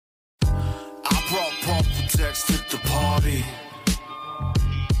brought purple text to the party.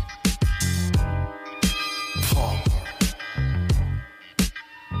 Paul.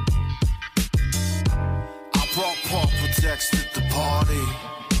 I brought purple text to the party.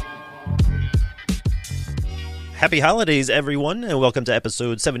 Happy holidays, everyone, and welcome to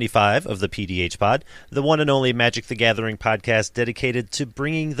episode 75 of the PDH Pod, the one and only Magic the Gathering podcast dedicated to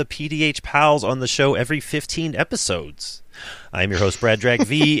bringing the PDH pals on the show every 15 episodes. I'm your host, Brad Drag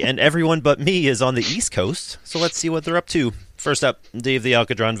V, and everyone but me is on the East Coast, so let's see what they're up to. First up, Dave the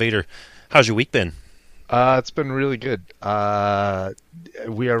Alcadron Vader. How's your week been? It's been really good.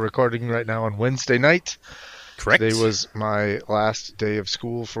 We are recording right now on Wednesday night. Correct. Today was my last day of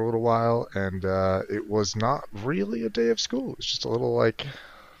school for a little while, and it was not really a day of school. It's just a little, like,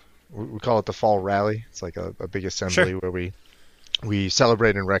 we call it the fall rally. It's like a big assembly where we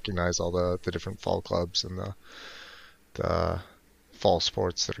celebrate and recognize all the different fall clubs and the fall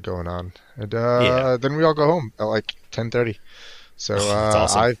sports that are going on. And then we all go home at like 10:30. So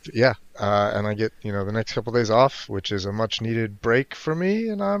that's awesome. And I get the next couple of days off, which is a much needed break for me,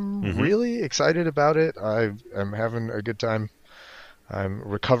 and I'm really excited about it. I'm having a good time. I'm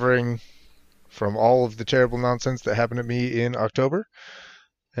recovering from all of the terrible nonsense that happened to me in October,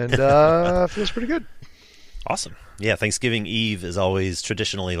 and feels pretty good. Awesome. Yeah, Thanksgiving Eve is always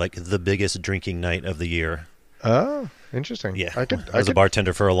traditionally like the biggest drinking night of the year. Oh, interesting. Yeah, I was a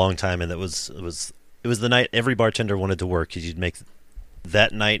bartender for a long time, and it was the night every bartender wanted to work, because you'd make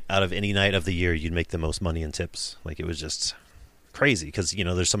that night out of any night of the year, you'd make the most money in tips. Like, it was just crazy because,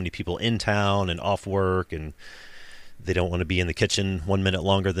 there's so many people in town and off work, and they don't want to be in the kitchen 1 minute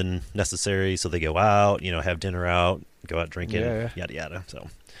longer than necessary, so they go out, have dinner out, go out drinking, yada, yada. So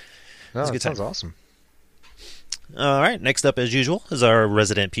no, it's a good time. Sounds awesome. All right, next up, as usual, is our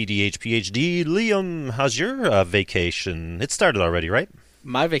resident PDH PhD, Liam. How's your vacation? It started already, right?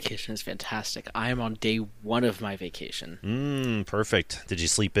 My vacation is fantastic. I am on day one of my vacation. Perfect. Did you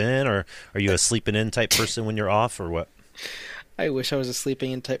sleep in, or are you a sleeping in type person when you're off, or what? I wish I was a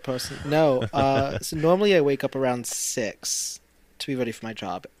sleeping in type person. No. So normally I wake up around 6 to be ready for my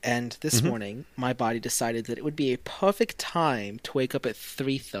job. And this morning, my body decided that it would be a perfect time to wake up at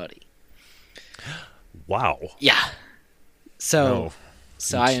 3:30. Wow. Yeah. So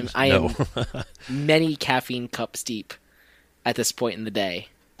I am many caffeine cups deep at this point in the day,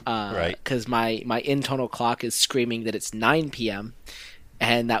 right? Because my internal clock is screaming that it's 9 p.m.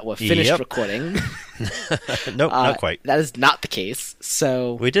 and that we're finished recording. Nope, not quite. That is not the case.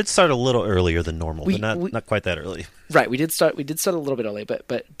 So we did start a little earlier than normal, but not quite that early. Right, we did start a little bit early,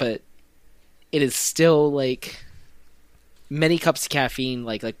 but it is still like many cups of caffeine,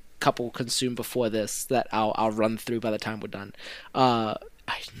 like couple consumed before this that I'll run through by the time we're done. I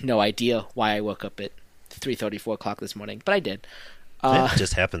have no idea why I woke up at 3:30, 4 o'clock this morning, but I did. It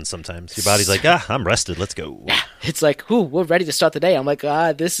just happens sometimes. Your body's like, I'm rested, let's go. Yeah, it's like, we're ready to start the day. I'm like,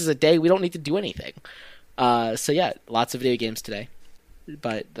 this is a day we don't need to do anything. So yeah, lots of video games today.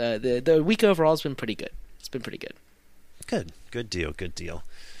 But the week overall has been pretty good. It's been pretty good. Good deal.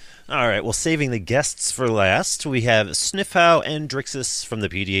 All right, well, saving the guests for last, we have Sniffhow and Drixus from the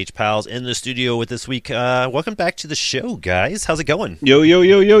PDH Pals in the studio with this week. Welcome back to the show, guys. How's it going? Yo.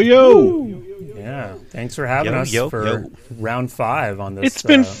 Yeah, thanks for having us for round 5 on this. It's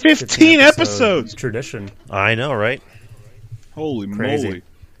been 15 episodes. Tradition. I know, right? Holy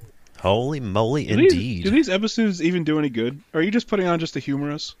moly, indeed. Do these episodes even do any good? Or are you just putting on just to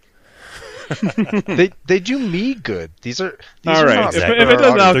humor us? They do me good. These are all right. Not if it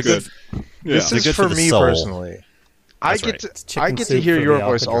does not good. This is for me personally. I get to hear your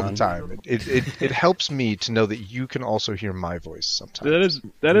voice all the time. It helps me to know that you can also hear my voice sometimes.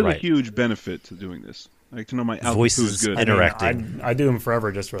 That is a huge benefit to doing this. I like to know my voice is good. Interacting. I do them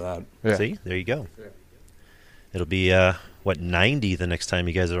forever just for that. Yeah. See, there you go. Yeah. It'll be 90 the next time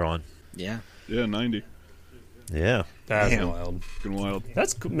you guys are on. Yeah. Yeah, 90. Yeah. That's wild. Fucking wild.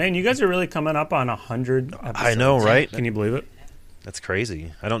 That's man, you guys are really coming up on 100 episodes. I know, right? Can you believe it? That's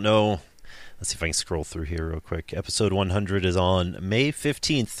crazy. I don't know. Let's see if I can scroll through here real quick. Episode 100 is on May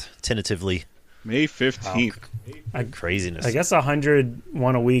 15th, tentatively. May 15th. Wow. Craziness. I guess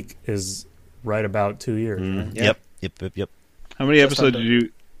 101 a week is right about 2 years. Right? Yep. How many episodes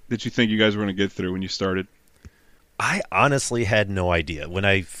did you think you guys were going to get through when you started? I honestly had no idea. When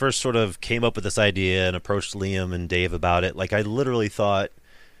I first sort of came up with this idea and approached Liam and Dave about it, like, I literally thought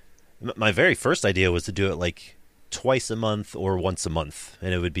my very first idea was to do it like twice a month or once a month,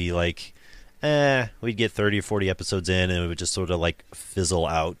 and it would be like we'd get 30 or 40 episodes in and it would just sort of like fizzle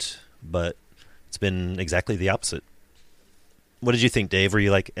out. But it's been exactly the opposite. What did you think, Dave? Were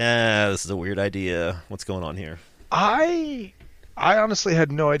you like, this is a weird idea, what's going on here? I I honestly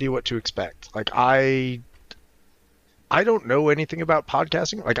had no idea what to expect. Like I don't know anything about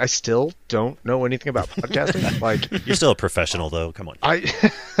podcasting. Like I still don't know anything about podcasting. Like You're still a professional, though. Come on. I You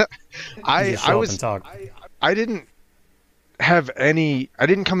I just I show up was and talk. I didn't have any I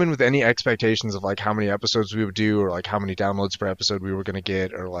didn't come in with any expectations of like how many episodes we would do or like how many downloads per episode we were going to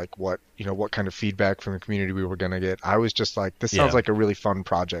get or like what what kind of feedback from the community we were going to get. I was just like, this sounds Yeah. like a really fun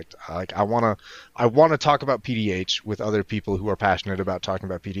project. Like I want to talk about PDH with other people who are passionate about talking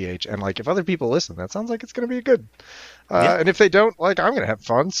about PDH, and like if other people listen, that sounds like it's going to be good. Yeah. And if they don't, like I'm going to have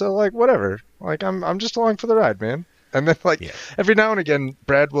fun, so like whatever. Like I'm just along for the ride, man. And then like Yeah. every now and again,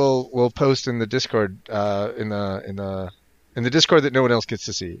 Brad will post in the Discord in the Discord that no one else gets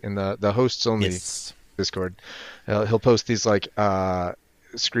to see, in the hosts only Yes. Discord. He'll post these like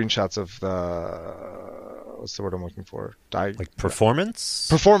screenshots of the what's the word I'm looking for? Like performance?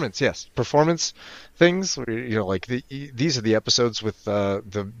 Performance, yes, performance things. Where, like these are the episodes with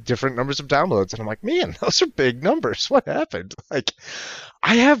the different numbers of downloads, and I'm like, man, those are big numbers. What happened? Like,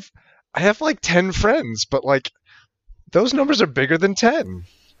 I have like 10 friends, but like those numbers are bigger than 10.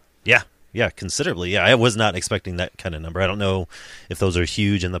 Yeah. Yeah, considerably. Yeah, I was not expecting that kind of number. I don't know if those are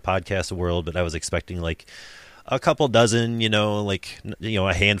huge in the podcast world, but I was expecting like a couple dozen,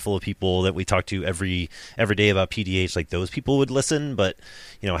 a handful of people that we talk to every day about PDH, like those people would listen. But,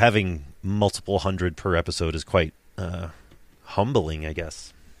 having multiple hundred per episode is quite humbling, I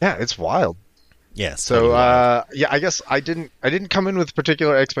guess. Yeah, it's wild. Yeah. So yeah, I guess I didn't come in with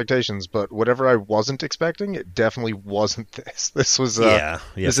particular expectations, but whatever I wasn't expecting, it definitely wasn't this. This was this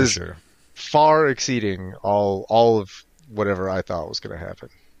for is sure. far exceeding all of whatever I thought was going to happen.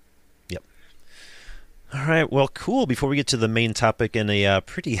 Yep. All right. Well, cool. Before we get to the main topic and a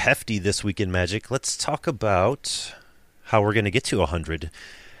pretty hefty This Week in Magic, let's talk about how we're going to get to 100.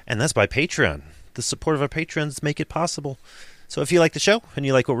 And that's by Patreon. The support of our patrons make it possible. So if you like the show and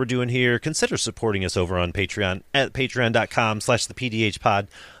you like what we're doing here, consider supporting us over on Patreon at patreon.com/thepdhpod.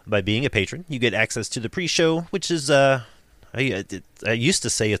 By being a patron, you get access to the pre-show, which is I used to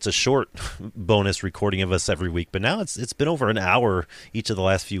say it's a short bonus recording of us every week, but now it's been over an hour each of the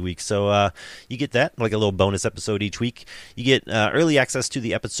last few weeks. So you get that, like a little bonus episode each week. You get early access to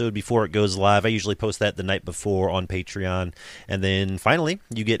the episode before it goes live. I usually post that the night before on Patreon. And then finally,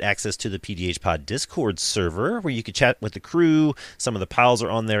 you get access to the PDH Pod Discord server where you can chat with the crew. Some of the pals are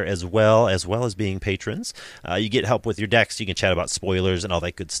on there as well as being patrons. You get help with your decks. You can chat about spoilers and all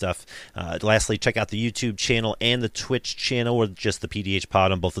that good stuff. Lastly, check out the YouTube channel and the Twitch channel, or just the PDH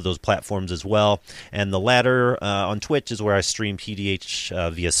Pod on both of those platforms as well. And the latter on Twitch is where I stream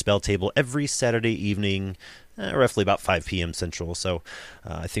PDH via Spell Table every Saturday evening, roughly about 5 p.m. Central. So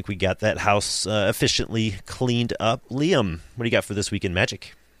I think we got that house efficiently cleaned up. Liam, what do you got for This Week in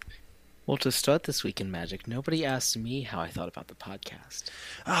Magic? Well, to start This Week in Magic, nobody asked me how I thought about the podcast.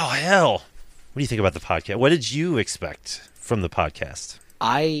 Oh, hell. What do you think about the podcast? What did you expect from the podcast?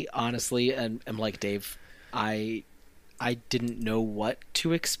 I honestly am like Dave. I didn't know what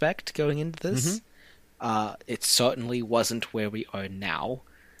to expect going into this. It certainly wasn't where we are now.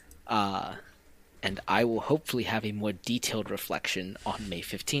 And I will hopefully have a more detailed reflection on May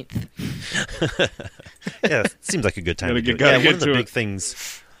 15th. Yeah, it seems like a good time Gotta to do get- it. Yeah, gotta one of get the to big it.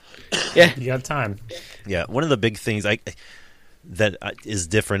 things... Yeah. You got time. Yeah, one of the big things that is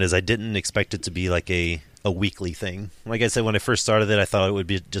different is I didn't expect it to be like a weekly thing. Like I said, when I first started it, I thought it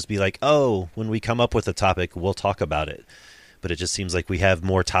would just be like, oh, when we come up with a topic, we'll talk about it. But it just seems like we have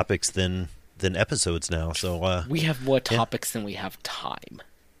more topics than episodes now. So We have more topics than we have time.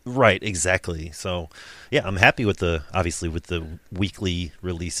 right, exactly. So yeah, I'm happy with the weekly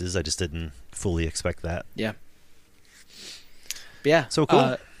releases. I just didn't fully expect that. Yeah. But yeah. So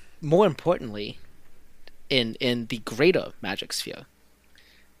cool. More importantly, in the greater Magic sphere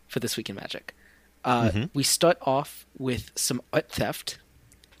for This Week in Magic, we start off with some art theft.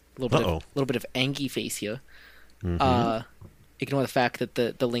 A little bit of Angie face here. Ignore the fact that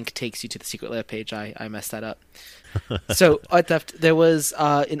the link takes you to the Secret Lair page. I messed that up. So art theft. There was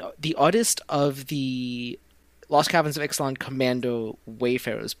the artist of the Lost Caverns of Ixalan Commando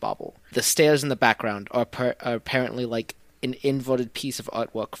Wayfarer's Bauble. The stairs in the background are apparently like an inverted piece of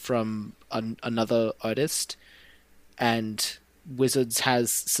artwork from another artist, and Wizards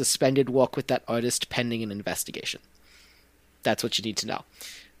has suspended work with that artist pending an investigation. That's what you need to know.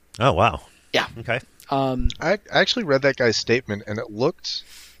 Oh wow. Yeah. Okay. I actually read that guy's statement, and it looked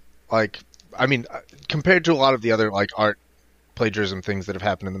like, I mean, compared to a lot of the other like art plagiarism things that have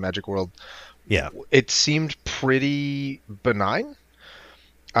happened in the Magic world, Yeah. it seemed pretty benign.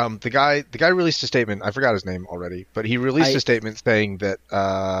 The guy released a statement. I forgot his name already, but he released a statement saying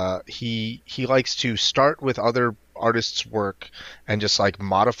that he likes to start with other artist's work and just like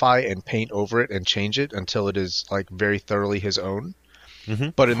modify and paint over it and change it until it is like very thoroughly his own. Mm-hmm.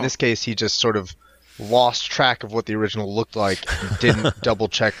 But in this case, he just sort of lost track of what the original looked like, and didn't double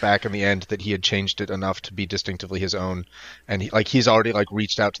check back in the end that he had changed it enough to be distinctively his own. And he's already like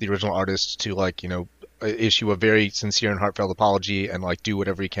reached out to the original artist to like, issue a very sincere and heartfelt apology and like do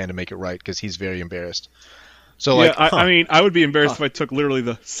whatever he can to make it right, because he's very embarrassed. So like, I mean, I would be embarrassed if I took literally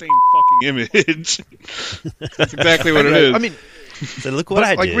the same fucking image. That's exactly what it is. I mean, So look what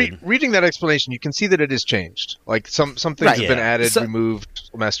I did. Reading that explanation, you can see that it has changed. Like some things have been added, removed,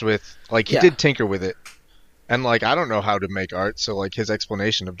 messed with. Like he did tinker with it, and like I don't know how to make art, so like his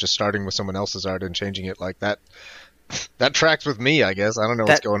explanation of just starting with someone else's art and changing it like that tracks with me. I guess I don't know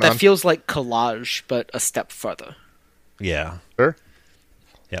what's going on. That feels like collage, but a step further. Yeah. Sure.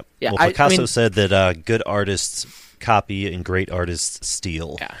 Yep. Yeah, well, Picasso said that good artists copy and great artists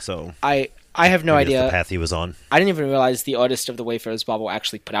steal. Yeah. So I have no idea the path he was on. I didn't even realize the artist of the Wayfarer's Bauble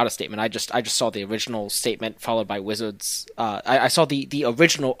actually put out a statement. I just saw the original statement followed by Wizard's. I saw the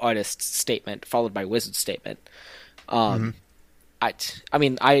original artist's statement followed by Wizard's statement. I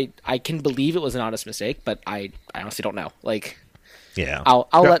mean I can believe it was an honest mistake, but I honestly don't know. Like, yeah, I'll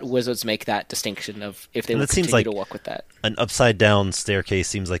let Wizards make that distinction of if they will continue to work with that. An upside down staircase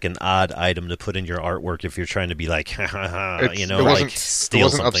seems like an odd item to put in your artwork if you're trying to be like, steal it wasn't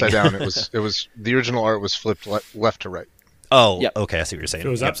something. upside down. It was the original art was flipped left to right. Oh, yep. Okay, I see what you're saying. If it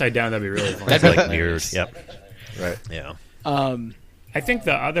was upside down, that'd be really fun. That'd be like weird. Yep. Right. Yeah. I think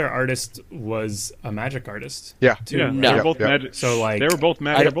the other artist was a magic artist. Yeah. Too, Yeah, right? they're both magic. So like they were both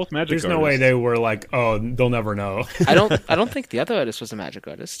magic. They're both magic. There's artists. no way they were like, oh, they'll never know. I don't think the other artist was a magic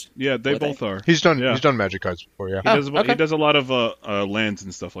artist. Yeah, they both are. He's done magic cards before. Yeah. He does a lot of lands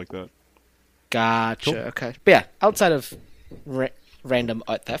and stuff like that. Gotcha. Cool. Okay. But yeah, outside of random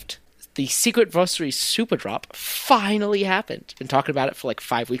art theft, the Secret Versary Super Drop finally happened. Been talking about it for like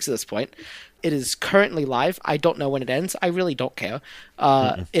 5 weeks at this point. It is currently live. I don't know when it ends. I really don't care.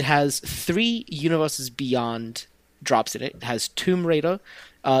 It has 3 Universes Beyond drops in it. It has Tomb Raider,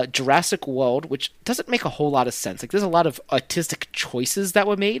 Jurassic World, which doesn't make a whole lot of sense. Like, there's a lot of artistic choices that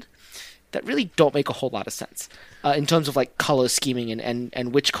were made that really don't make a whole lot of sense in terms of like color scheming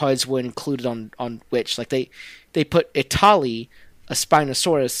and which cards were included on which. Like they put Itali, a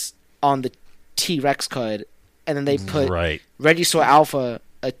Spinosaurus, on the T-Rex card, and then they put Regisaur Alpha,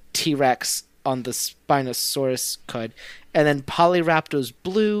 a T-Rex, on the Spinosaurus card, and then Polyraptor's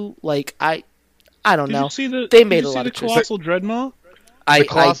blue. Like I don't know. They made a lot of choices. Colossal Dreadmaw? The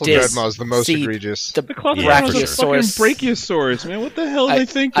Colossal Dreadmaw is the most egregious. The Colossal Dreadmaw is a fucking Brachiosaurus, man. What the hell are they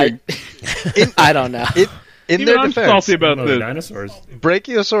thinking? I don't know. In their I'm defense, salty about this. Dinosaurs.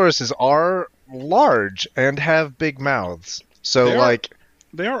 Brachiosauruses are large and have big mouths. So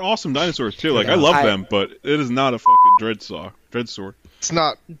they are awesome dinosaurs too. Like I love them, but it is not a fucking dreadsaw. It's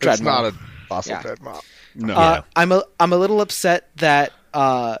not a fossil Dreadmaw. No. I'm a little upset that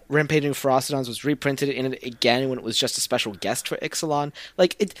Rampaging Ferocidons was reprinted in it again when it was just a special guest for Ixalan.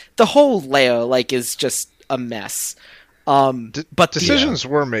 Like the whole layer is just a mess. But decisions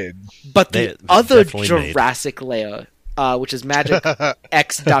were made. But the other Jurassic layer, which is Magic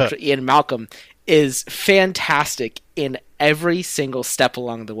X Dr. Ian Malcolm, is fantastic in every single step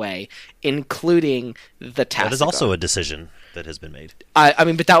along the way, including the task. That is also a decision that has been made. I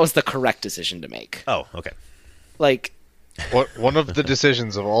mean, but that was the correct decision to make. Oh, okay. Like, one of the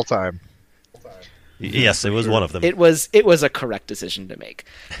decisions of all time. Yes, it was one of them. It was a correct decision to make.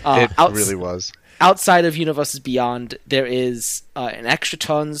 It really was. Outside of Universes Beyond, there is an Extra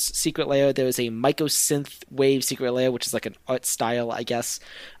Tons secret layer. There is a Mycosynth Wave secret layer, which is like an art style, I guess.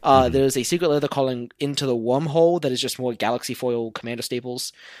 There is a secret layer they're calling Into the Wormhole that is just more Galaxy Foil Commander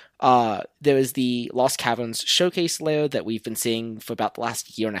staples. There is the Lost Caverns Showcase layer that we've been seeing for about the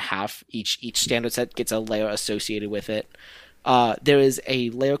last year and a half. Each standard set gets a layer associated with it. There is a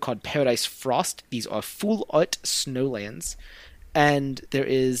layer called Paradise Frost. These are full art snowlands. And there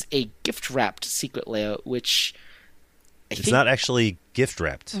is a gift-wrapped secret layer, which it's not actually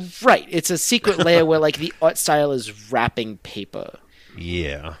gift-wrapped. Right. It's a secret layer where the art style is wrapping paper.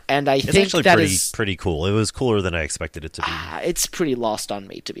 Yeah. And I think actually that pretty cool. It was cooler than I expected it to be. It's pretty lost on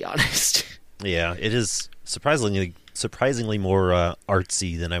me, to be honest. Yeah, it is surprisingly more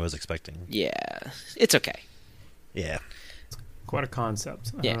artsy than I was expecting. Yeah. It's okay. Yeah. Quite a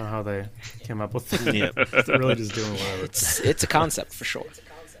concept. I Yeah. don't know how they came up with it. Yeah. They're really just doing whatever. It's a concept for sure.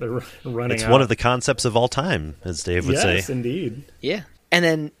 They're running It's out. one of the concepts of all time, as Dave would say. Yes, indeed. Yeah. And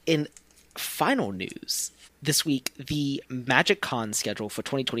then in final news, this week, the Magic Con schedule for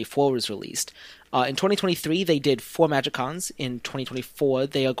 2024 was released. In 2023, they did 4 Magic Cons. In 2024,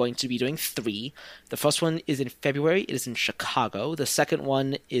 they are going to be doing 3. The first one is in February. It is in Chicago. The second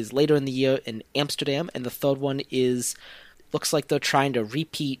one is later in the year in Amsterdam. And the third one looks like they're trying to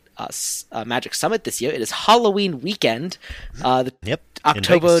repeat Magic Summit this year. It is Halloween weekend.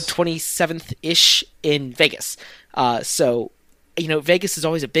 October 27th-ish in Vegas. So, Vegas is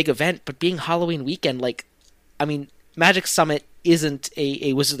always a big event, but being Halloween weekend, Magic Summit isn't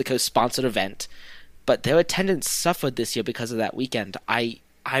a Wizards of the Coast sponsored event, but their attendance suffered this year because of that weekend.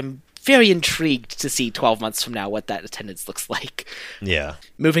 I'm very intrigued to see 12 months from now what that attendance looks like. Yeah.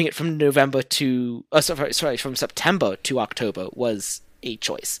 Moving it from from September to October was a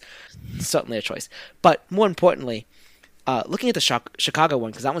choice. Certainly a choice. But more importantly, looking at the Chicago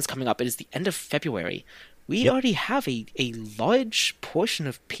one, because that one's coming up, it is the end of February. We already have a large portion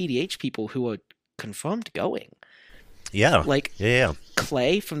of PDH people who are confirmed going. Yeah.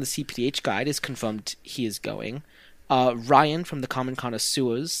 Clay from the CPDH Guide is confirmed he is going. Ryan from the Common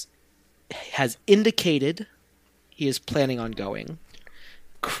Connoisseurs has indicated he is planning on going.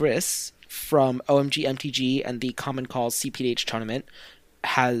 Chris from OMG MTG and the Common Call CPDH tournament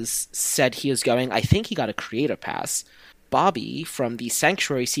has said he is going. I think he got a creator pass. Bobby from the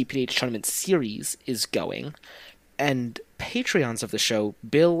Sanctuary CPDH tournament series is going. And Patreons of the show,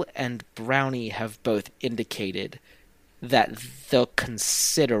 Bill and Brownie, have both indicated that they're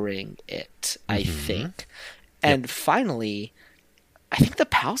considering it, I think. And finally, I think the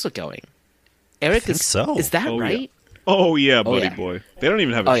PALs are going. Eric, is that right? Yeah. Oh, yeah, buddy boy. They don't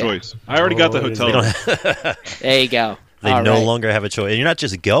even have a choice. I already got the hotel. There you go. They no longer have a choice. And you're not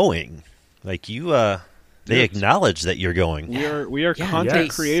just going. They acknowledge that you're going. We are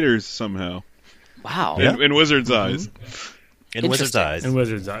content creators somehow. Wow. In Wizards' eyes. In Wizards' eyes.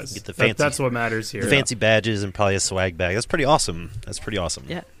 Get the fancy, that's what matters here. The fancy badges and probably a swag bag. That's pretty awesome.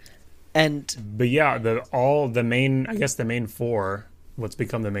 Yeah. But yeah, the main 4, what's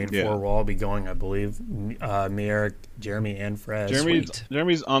become the main 4 will all be going, I believe. Me, Eric, Jeremy, and Fred.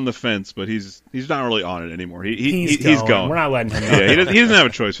 Jeremy's on the fence, but he's not really on it anymore. He's going. We're not letting him go. Yeah, he doesn't have a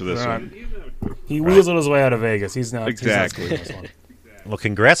choice for this one. He weaseled his way out of Vegas. He's not exactly. He's not this one. Well,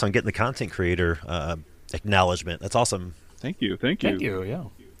 congrats on getting the content creator acknowledgement. That's awesome. Thank you. Yeah.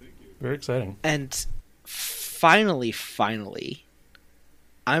 Very exciting. And finally,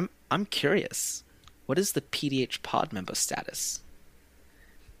 I'm curious. What is the PDH pod member status?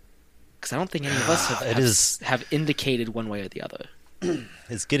 Because I don't think any of us have indicated one way or the other.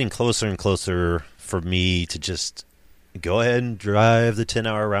 It's getting closer and closer for me to just go ahead and drive the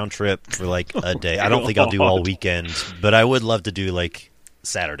 10-hour round trip for a day. I don't think I'll do all weekend, but I would love to do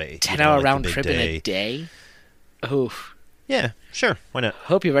Saturday. 10-hour round trip in a day? Oh. Yeah, sure. Why not?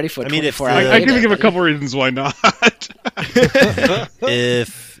 Hope you're ready for 24 hours. I can give a couple reasons why not.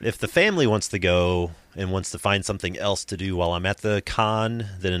 If the family wants to go and wants to find something else to do while I'm at the con,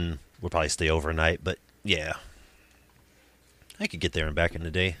 then we'll probably stay overnight. But yeah, I could get there and back in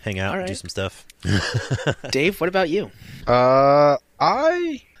the day, hang out, and do some stuff. Dave, what about you?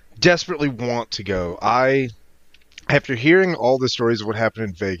 I desperately want to go. After hearing all the stories of what happened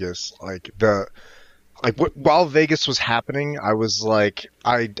in Vegas, while Vegas was happening, I was like,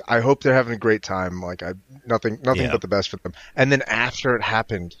 I hope they're having a great time. Nothing but the best for them. And then after it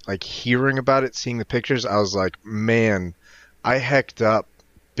happened, hearing about it, seeing the pictures, I was like, man, I hecked up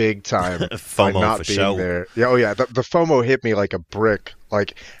big time by not being there. Yeah, oh yeah, the FOMO hit me like a brick.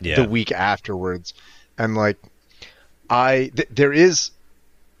 The week afterwards, and there is.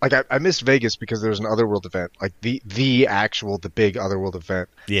 I missed Vegas because there's an Otherworld event, the big Otherworld event.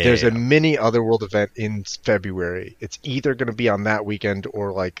 Yeah, there's a mini Otherworld event in February. It's either going to be on that weekend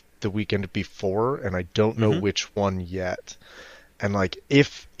or the weekend before, and I don't know which one yet. And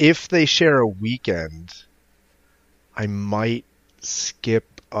if they share a weekend, I might skip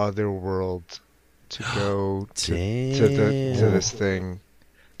Otherworld to go to this thing,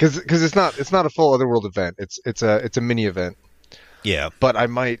 because it's not a full Otherworld event. It's a mini event. Yeah, but I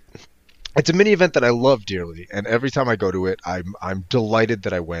might. It's a mini event that I love dearly, and every time I go to it, I'm delighted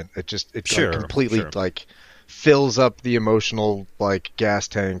that I went. It completely fills up the emotional gas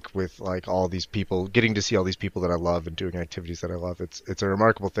tank with all these people, getting to see all these people that I love and doing activities that I love. It's a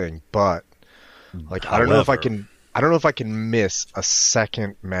remarkable thing, but I don't know if I can miss a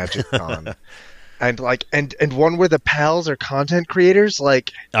second Magic Con. And one where the pals are content creators,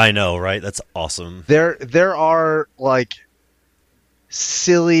 I know, right? That's awesome. There are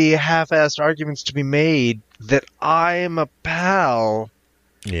silly half-assed arguments to be made that I'm a pal.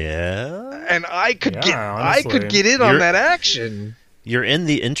 Yeah. And I could get in on that action. You're in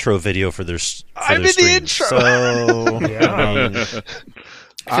the intro video for their. I'm in the intro. So Yeah.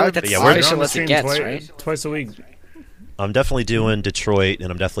 I feel like that's we're official as it gets, right? Twice a week. I'm definitely doing Detroit,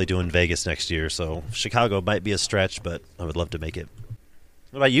 and I'm definitely doing Vegas next year. So Chicago might be a stretch, but I would love to make it.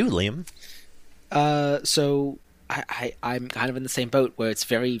 What about you, Liam? So I'm kind of in the same boat where it's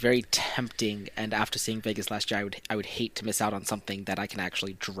very, very tempting. And after seeing Vegas last year, I would hate to miss out on something that I can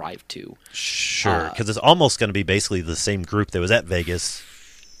actually drive to. Sure, because it's almost going to be basically the same group that was at Vegas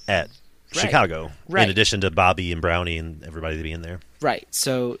at Chicago, Right. in addition to Bobby and Brownie and everybody being there. Right.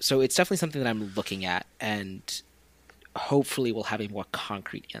 So it's definitely something that I'm looking at, and hopefully we'll have a more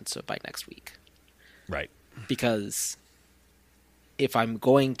concrete answer by next week. Right. Because if I'm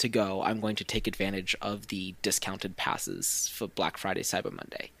going to go, I'm going to take advantage of the discounted passes for Black Friday, Cyber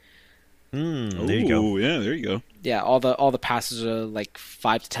Monday. There you go. Yeah, there you go. Yeah, all the passes are like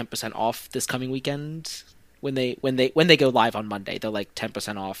 5 to 10% off this coming weekend. When they go live on Monday, they're like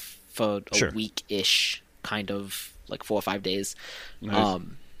 10% off for a week-ish, kind of like 4 or 5 days. Nice.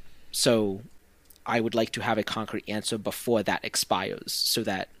 So I would like to have a concrete answer before that expires, so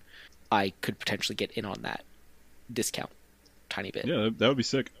that I could potentially get in on that discount tiny bit. Yeah, that would be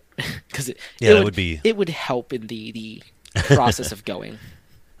sick. Because that would be. It would help in the process of going.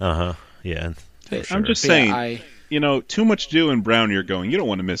 Yeah. Hey, for I'm sure. just saying, Too Much Dew and Brownie are going. You don't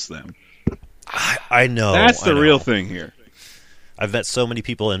want to miss them. I know. That's the real thing here. I've met so many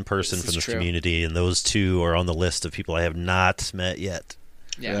people in person This from is this true. community, and those two are on the list of people I have not met yet.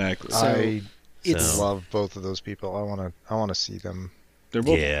 Yeah. Exactly. I it's- love both of those people. I want to see them. They're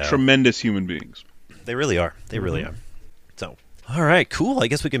both Yeah. tremendous human beings. They really are. They really are. So, all right, cool. I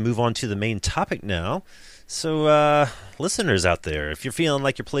guess we can move on to the main topic now. So, listeners out there, if you're feeling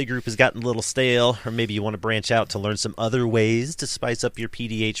like your playgroup has gotten a little stale, or maybe you want to branch out to learn some other ways to spice up your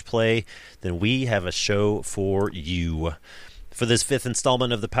PDH play, then we have a show for you. For this 5th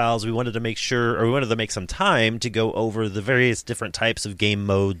installment of the PALs, we wanted to make some time to go over the various different types of game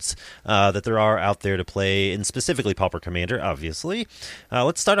modes that there are out there to play, and specifically Pauper Commander, obviously.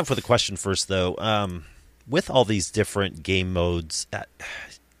 Let's start off with a question first, though. With all these different game modes,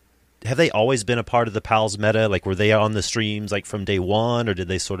 have they always been a part of the PALs meta? Like, were they on the streams like from day one, or did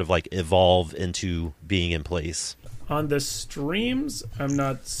they sort of like evolve into being in place? On the streams, I'm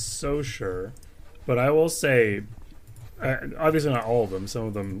not so sure, but I will say, obviously not all of them. Some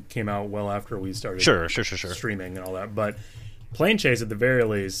of them came out well after we started Sure. streaming and all that. But Plane Chase, at the very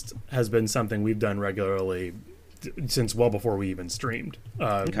least, has been something we've done regularly since well before we even streamed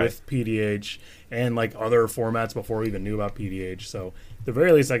with PDH and like other formats before we even knew about PDH. So at the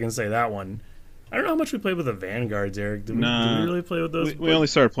very least, I can say that one. I don't know how much we played with the Vanguards, Eric. Did we really play with those? We only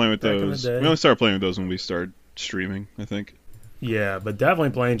started playing with back in the those. day? We only started playing with those when we started streaming, I think. Yeah, but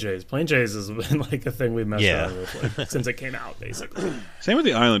definitely Plane Chase. Plane Chase has been like a thing we've messed Yeah. around with like, since it came out, basically. Same with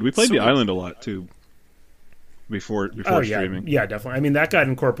the island. We played the island a lot too. Before streaming. Yeah, definitely. I mean, that got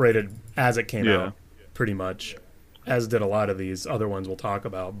incorporated as it came Yeah. out, pretty much, as did a lot of these other ones we'll talk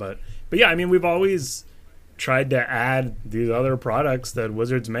about. But yeah, I mean, we've always tried to add these other products that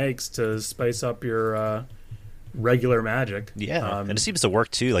Wizards makes to spice up your regular Magic. Yeah, and it seems to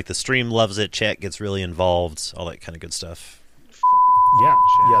work too. Like the stream loves it, chat gets really involved, all that kind of good stuff. Yeah,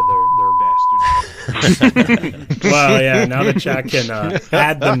 they're well, yeah. Now the chat can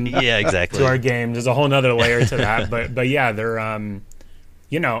add them Yeah, exactly. to our game. There's a whole nother layer to that, but yeah, they're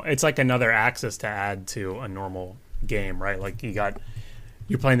it's like another axis to add to a normal game, right? Like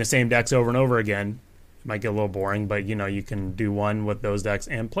you're playing the same decks over and over again. It might get a little boring, but you can do one with those decks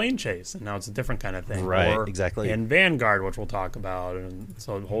and Plane Chase, and now it's a different kind of thing, Right, or exactly. And Vanguard, which we'll talk about, and it's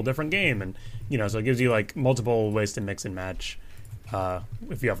a whole different game, and so it gives you like multiple ways to mix and match.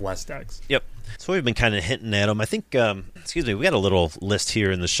 If you have less decks. Yep. So we've been kind of hinting at them. I think, we got a little list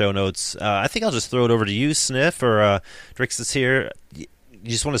here in the show notes. I think I'll just throw it over to you, Sniff, or Drixus here. You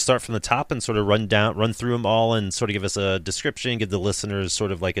just want to start from the top and sort of run through them all and sort of give us a description, give the listeners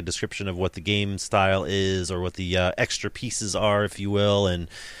sort of like a description of what the game style is or what the extra pieces are, if you will, and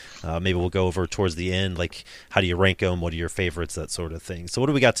maybe we'll go over towards the end, like how do you rank them, what are your favorites, that sort of thing. So what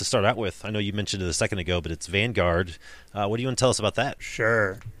do we got to start out with? I know you mentioned it a second ago, but it's Vanguard. What do you want to tell us about that?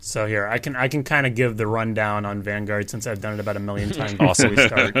 Sure. So here, I can kind of give the rundown on Vanguard since I've done it about a million times before we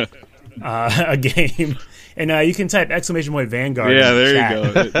start a game. And you can type !Vanguard. Yeah, in the there chat.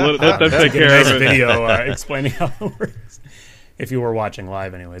 you go. That take Get a care nice of it. video explaining how it works. If you were watching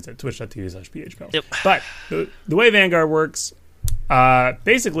live, anyways, at twitch.tv/phpal. Yep. But the way Vanguard works,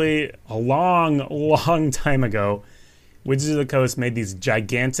 basically, a long time ago, Wizards of the Coast made these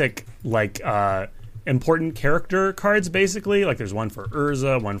gigantic, like, important character cards, basically. Like, there's one for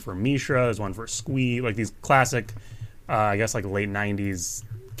Urza, one for Mishra, there's one for Squee, like these classic I guess like late '90s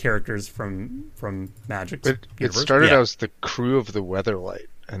characters from Magic. It started out as the crew of the Weatherlight,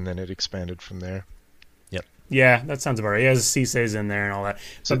 and then it expanded from there. Yep. Yeah, that sounds about right. He has Cissés in there and all that.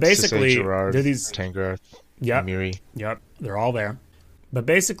 So basically, Gerard, they're these Tangrath, Yep. Miri. Yep, they're all there. But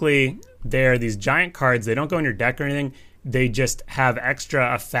basically, they're these giant cards. They don't go in your deck or anything. They just have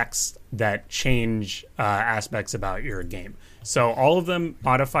extra effects that change aspects about your game. So all of them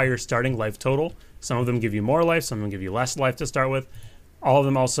modify your starting life total. Some of them give you more life. Some of them give you less life to start with. All of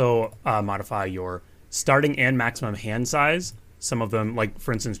them also modify your starting and maximum hand size. Some of them, like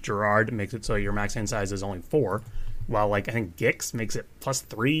for instance, Gerard makes it so your max hand size is only 4, while like I think Gix makes it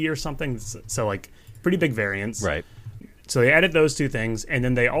 +3 or something. So like pretty big variance. Right. So they added those two things, and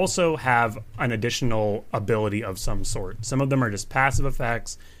then they also have an additional ability of some sort. Some of them are just passive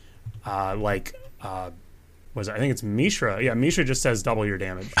effects, I think it's Mishra. Yeah, Mishra just says double your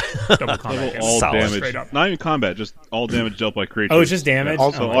damage, double combat damage. All Solid. damage, Straight up. not even combat, just all damage dealt by creatures. Oh, it's just damage.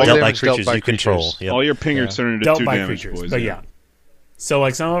 Also, Oh, all Dealt by damage dealt creatures by you control. creatures. Yep. all your pingers Yeah. turn into dealt 2 by damage, creatures, boys. but yeah. So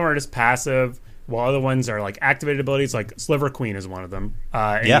like some of them are just passive, while other ones are like activated abilities. Like Sliver Queen is one of them.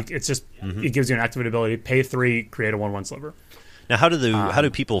 And Yeah. it's just it gives you an activated ability. Pay 3, create a 1/1 sliver. Now, how do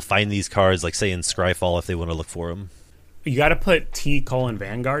people find these cards? Like, say in Scryfall, if they want to look for them. You got to put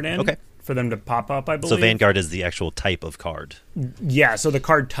T::Vanguard in. Okay. For them to pop up, I believe. So Vanguard is the actual type of card. Yeah, so the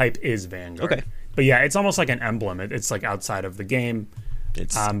card type is Vanguard. Okay. But yeah, it's almost like an emblem. It's like outside of the game.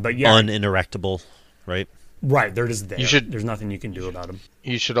 It's But yeah, uninteractable, right? right. They're just there. There's nothing you can do about them.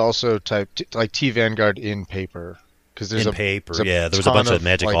 You should also type T Vanguard in paper, because there's In paper, yeah, there was a ton bunch of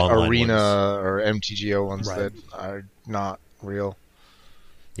Magic like Online Arena ones. or MTGO ones Right. that are not real.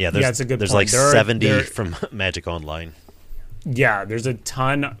 Yeah, there's, it's a good there's point. like There are- 70 there- from Magic Online. Yeah, there's a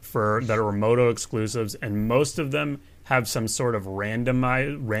ton that are Moto exclusives, and most of them have some sort of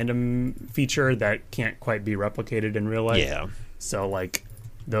random feature that can't quite be replicated in real life. Yeah. So like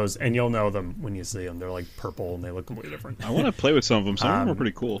those, and you'll know them when you see them. They're like purple and they look completely different. I want to play with some of them. Some of them are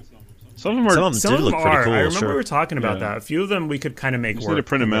pretty cool. Some of them are. Some of them Some do of look them pretty are. cool. I remember Sure. we were talking about Yeah. that. A few of them we could kind of make Just work. need to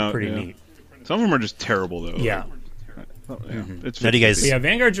print them They're out. Pretty yeah. neat. Some of them are just terrible though. Yeah. Yeah. It's Now, do you guys- But yeah,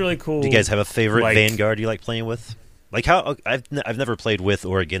 Vanguard's really cool. Do you guys have a favorite Like- Vanguard you like playing with? Like how I've never played with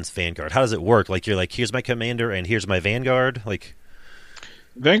or against Vanguard. How does it work? Like you're like, here's my commander and here's my Vanguard. Like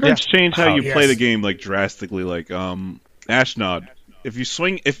Vanguard's changed how you Yes. play the game like drastically. Like Ashnod, if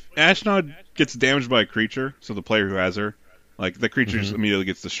Ashnod gets damaged by a creature, so the player who has her, like the creature just immediately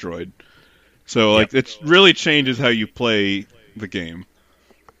gets destroyed. So like it really changes how you play the game.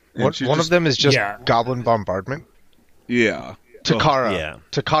 And One of them is just Yeah. Goblin Bombardment. Yeah. Takara. yeah.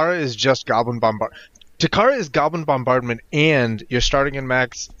 Takara is just Goblin Bombardment. Takara is Goblin Bombardment, and your starting and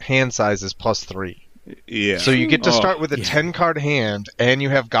max hand size is +3. Yeah. So you get to Oh, start with a 10-card hand, and you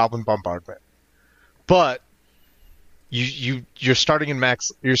have Goblin Bombardment. But your starting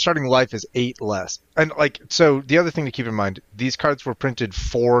life is 8 less. And so the other thing to keep in mind, these cards were printed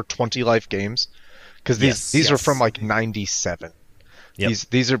for 20 life games, because these are from like 97. Yep.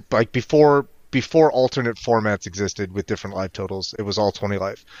 These are like before alternate formats existed with different life totals. It was all 20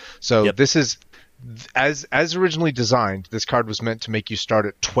 life. So this is as originally designed. This card was meant to make you start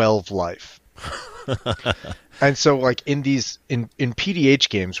at 12 life. And so like in PDH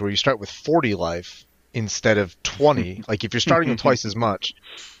games where you start with 40 life instead of 20, like if you're starting with twice as much,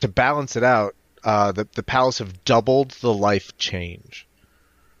 to balance it out, the PALs have doubled the life change.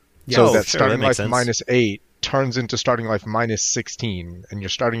 So Oh, that sure, starting that makes life sense. -8 turns into starting life -16, and you're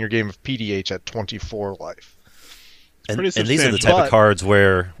starting your game of PDH at 24 life. And pretty these are the substantial. type of But cards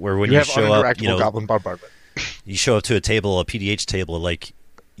where when You you have show up, uninteractable Goblin Bombardment. you show up to a table, a PDH table, like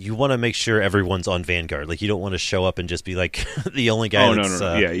you want to make sure everyone's on Vanguard. Like you don't want to show up and just be like the only guy. Oh no, that's,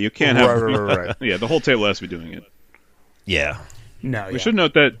 no. Yeah, you can't have. Right. Yeah, the whole table has to be doing it. yeah. No, We yeah. should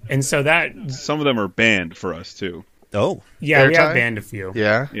note that And so that, some of them are banned for us too. Oh, yeah, we have Airtie? banned a few.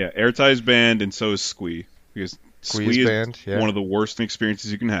 Yeah. Yeah, Airtie is banned, and so is Squee. Because Squee Squee is is banned, yeah. one of the worst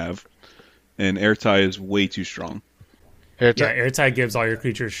experiences you can have, and Airtie is way too strong. Yeah, Airtie gives all your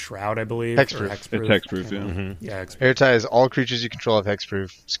creatures Shroud, I believe. Hexproof. Or It's hexproof, yeah. Yeah, Hexproof. Airtie is all creatures you control have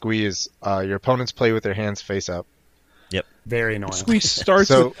hexproof. Squee is your opponents play with their hands face up. Very annoying. Squee starts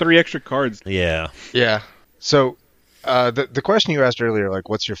So- with 3 extra cards. yeah, Yeah. So the question you asked earlier, like,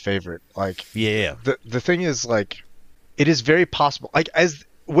 what's your favorite? Like, yeah. the thing is, like, it is very possible. Like,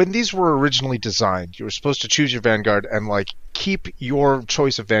 when these were originally designed, you were supposed to choose your Vanguard and like keep your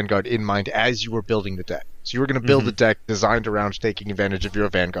choice of Vanguard in mind as you were building the deck. So you were going to build a deck designed around taking advantage of your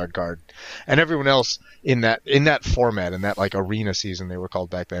Vanguard card, and everyone else in that format, in that like arena season they were called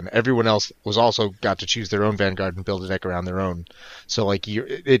back then. Everyone else was also got to choose their own Vanguard and build a deck around their own. So like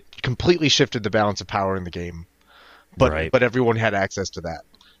it completely shifted the balance of power in the game. but everyone had access to that,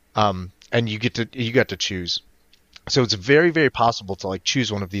 and you got to choose. So it's very, very possible to like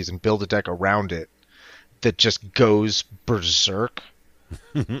choose one of these and build a deck around it that just goes berserk.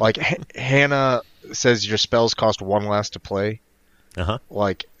 Like Hannah says, your spells cost 1 less to play.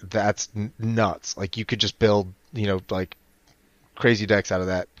 Like that's nuts. Like you could just build, like crazy decks out of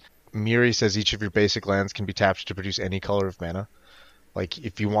that. Miri says each of your basic lands can be tapped to produce any color of mana. Like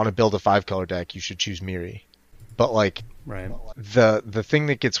if you want to build a 5-color deck, you should choose Miri. But like the thing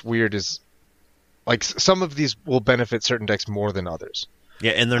that gets weird is like some of these will benefit certain decks more than others.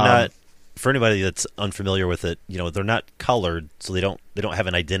 Yeah, and they're not, for anybody that's unfamiliar with it, they're not colored, so they don't have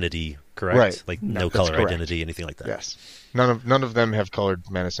an identity, correct? Right. Like no color identity, anything like that. Yes. None of them have colored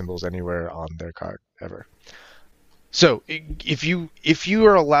mana symbols anywhere on their card ever. So if you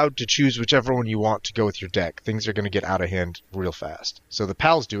are allowed to choose whichever one you want to go with your deck, things are going to get out of hand real fast. So the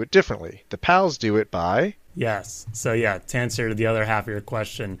PALs do it differently. The PALs do it by... Yes. So to answer the other half of your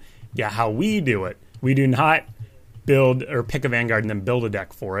question, how we do it, we do not build or pick a Vanguard and then build a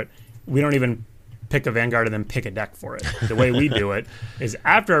deck for it. We don't even pick a Vanguard and then pick a deck for it. The way we do it is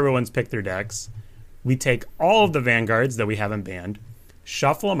after everyone's picked their decks, we take all of the Vanguards that we haven't banned,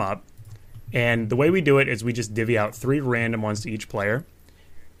 shuffle them up, and the way we do it is we just divvy out 3 random ones to each player,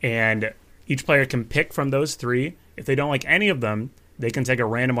 and each player can pick from those 3. If they don't like any of them, they can take a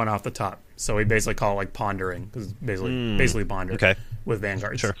random one off the top. So we basically call it like pondering, because basically ponder with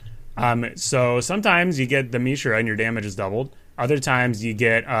Vanguards. Sure. So sometimes you get the Mishra and your damage is doubled. Other times you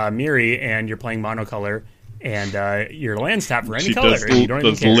get Miri and you're playing monocolor and your land's tapped for any color. Does, you don't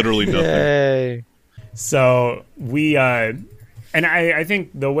does even care. literally nothing. Yay. So we, and I think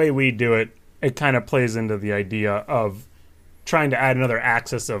the way we do it, it kind of plays into the idea of trying to add another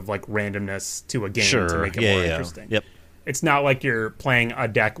axis of like randomness to a game to make it more interesting. Yep. It's not like you're playing a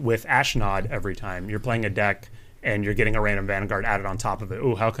deck with Ashnod every time. You're playing a deck and you're getting a random Vanguard added on top of it.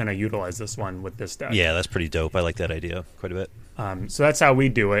 Ooh, how can I utilize this one with this deck? Yeah, that's pretty dope. I like that idea quite a bit. So that's how we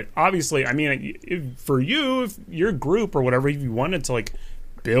do it. Obviously, I mean, for you, if your group or whatever, if you wanted to like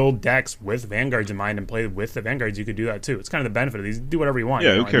build decks with Vanguards in mind and play with the Vanguards, you could do that too. It's kind of the benefit of these. Do whatever you want.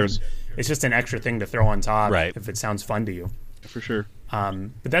 Yeah, who cares? I mean, it's just an extra thing to throw on top if it sounds fun to you. For sure.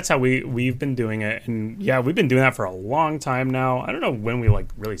 But that's how we've been doing it. And we've been doing that for a long time now. I don't know when we like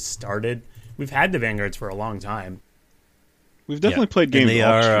really started. We've had the Vanguards for a long time. We've definitely played games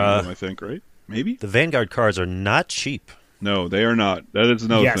off stream, I think, right? Maybe? The Vanguard cards are not cheap. No, they are not. That is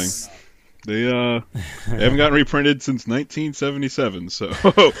another thing. They haven't gotten reprinted since 1977, so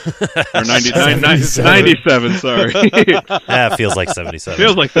or 97, sorry. That feels like 77.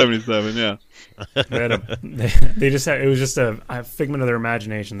 Feels like 77, yeah. They just had, it was just a figment of their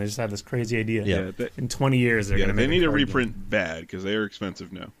imagination. They just had this crazy idea. Yeah. In 20 years, they're going to make. They need a reprint bad because they are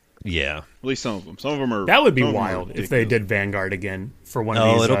expensive now. Yeah, at least some of them. Some of them are. That would be wild if they did Vanguard again for one of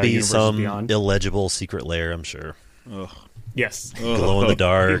these. Oh, it'll be some Beyond. Illegible secret lair, I'm sure. Ugh. Yes, glow in the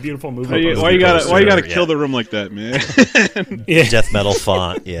dark. Beautiful movie. Why you gotta kill the room like that, man? Death metal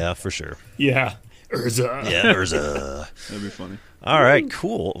font, yeah, for sure. Yeah, Urza. Yeah, Urza. That'd be funny. All right,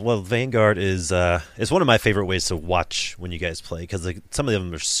 cool. Well, Vanguard is one of my favorite ways to watch when you guys play because some of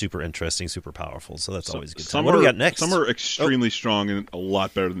them are super interesting, super powerful. So that's always a good time. What do we got next? Some are extremely strong and a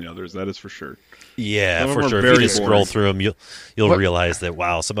lot better than the others. That is for sure. Yeah, for sure. If you just scroll through them, you'll realize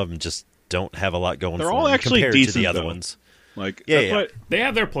that some of them just don't have a lot going for them. They're all actually compared decent to the other though. Ones. Like they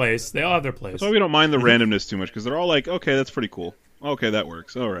have their place. They all have their place. That's why we don't mind the randomness too much because they're all like, okay, that's pretty cool. Okay, that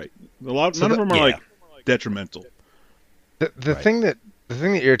works. All right. None of them are like detrimental. The thing that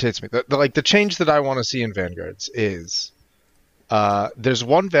irritates me, the change that I want to see in Vanguards is, there's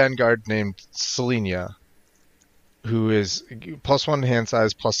one Vanguard named Selenia, who is +1 hand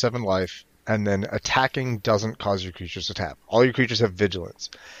size, +7 life, and then attacking doesn't cause your creatures to tap. All your creatures have vigilance,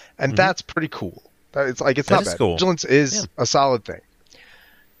 and that's pretty cool. It's not bad. Cool. Vigilance is a solid thing.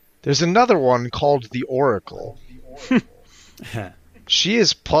 There's another one called the Oracle. She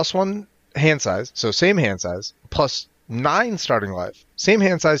is +1 hand size, so same hand size, +9 starting life, same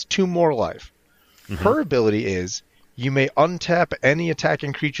hand size, 2 more life. Her ability is you may untap any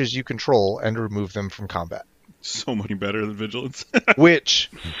attacking creatures you control and remove them from combat. So much better than Vigilance.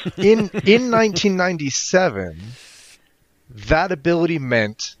 Which, in 1997, that ability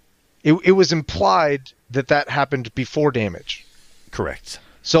meant it was implied that happened before damage. Correct.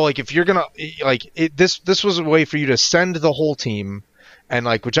 So, like, if you're gonna this was a way for you to send the whole team, and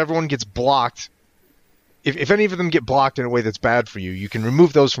like whichever one gets blocked, if any of them get blocked in a way that's bad for you, you can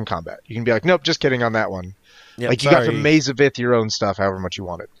remove those from combat. You can be like, nope, just kidding on that one. Yep, like you got to Maze of Ith your own stuff, however much you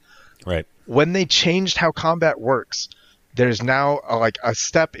wanted. Right. When they changed how combat works, there's now like a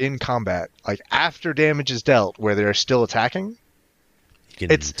step in combat, like after damage is dealt, where they're still attacking. You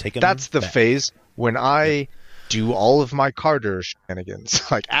can take them That's the back. phase when I do all of my Carter shenanigans.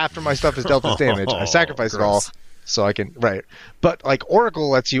 Like after my stuff is dealt as damage, I sacrifice it all Gross. so I can But like Oracle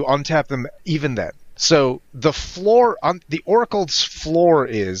lets you untap them even then. So the floor on the Oracle's floor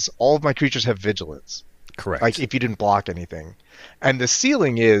is all of my creatures have vigilance. Correct. Like if you didn't block anything, and the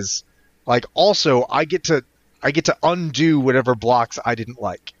ceiling is like also I get to undo whatever blocks I didn't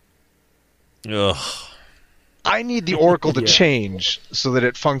like. Ugh. I need the Oracle to Yeah. change so that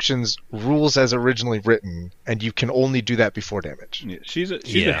it functions rules as originally written, and you can only do that before damage. Yeah, she's a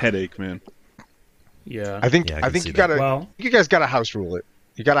Yeah. headache, man. Yeah. I think Yeah, I can see you that. gotta Well- you guys gotta house rule it.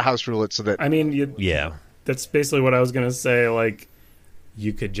 You gotta house rule it so that I mean, Yeah. that's basically what I was gonna say. Like,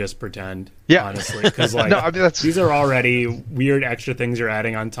 you could just pretend. Yeah. Honestly, because like No, I mean, that's- these are already weird extra things you're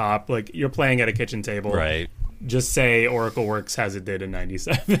adding on top. Like you're playing at a kitchen table. Right. Just say Oracle works as it did in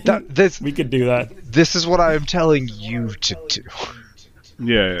 '97. this We could do that. this is what I am telling you to do.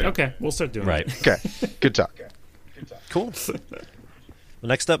 Yeah. Okay, we'll start doing Right. it. Okay, good talk. Cool. Well,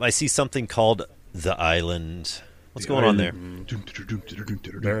 next up, I see something called the Island. What's going on there?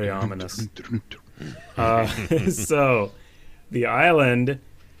 Very ominous. So, the island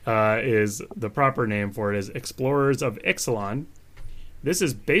is the proper name for it is Explorers of Ixalan. This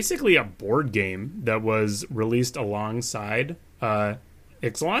is basically a board game that was released alongside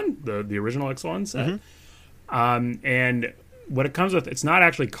Ixalan, the original Ixalan set. And what it comes with, it's not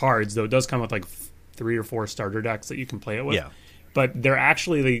actually cards, though it does come with like 3 or 4 starter decks that you can play it with. Yeah. But they're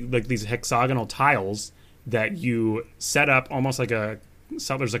actually like these hexagonal tiles that you set up almost like a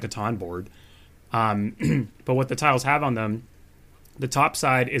Settlers of Catan board. But what the tiles have on them, the top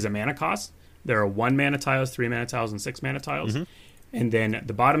side is a mana cost. There are 1 mana tiles, 3 mana tiles, and 6 mana tiles. And then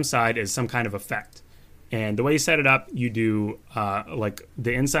the bottom side is some kind of effect. And the way you set it up, you do like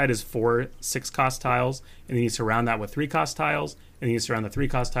the inside is 4 6-cost tiles, and then you surround that with 3-cost tiles, and then you surround the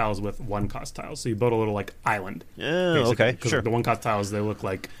 3-cost tiles with 1-cost tiles. So you build a little like island. Oh, basically, okay, 'cause sure. the 1-cost tiles, they look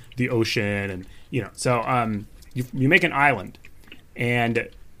like the ocean, and so you make an island, and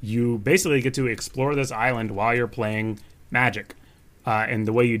you basically get to explore this island while you're playing Magic. And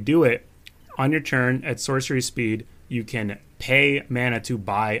the way you do it, on your turn at sorcery speed, you can pay mana to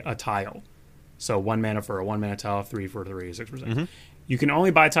buy a tile. So 1 mana for a 1 mana tile, 3 for 3, 6%. You can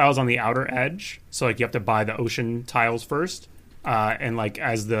only buy tiles on the outer edge. So like you have to buy the ocean tiles first. And like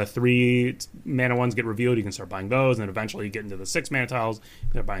as the 3 mana ones get revealed, you can start buying those. And then eventually you get into the 6 mana tiles, you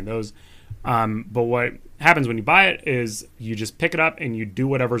start buying those. But what happens when you buy it is you just pick it up and you do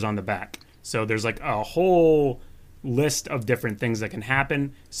whatever's on the back. So there's like a whole list of different things that can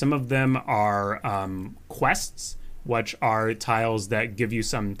happen. Some of them are quests, which are tiles that give you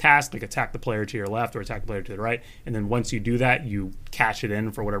some task, like attack the player to your left or attack the player to the right. And then once you do that, you cash it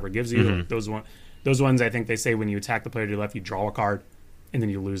in for whatever it gives you. Like those ones, I think they say when you attack the player to your left, you draw a card, and then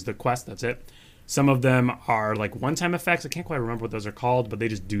you lose the quest. That's it. Some of them are like one-time effects. I can't quite remember what those are called, but they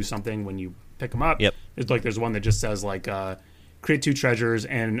just do something when you pick them up. Yep. There's one that just says like create 2 treasures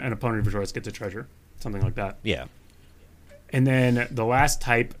and an opponent of your choice gets a treasure, something like that. Yeah. And then the last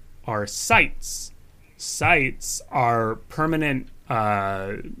type are sites. Sites are permanent.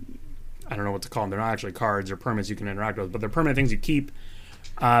 I don't know what to call them. They're not actually cards or permanents you can interact with, but they're permanent things you keep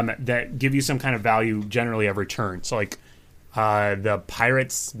that give you some kind of value generally every turn. So like the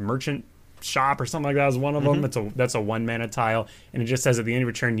Pirates Merchant Shop or something like that is one of them. That's a 1 mana tile, and it just says at the end of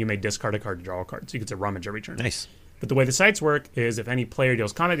your turn you may discard a card to draw a card. So you get to rummage every turn. Nice. But the way the sites work is if any player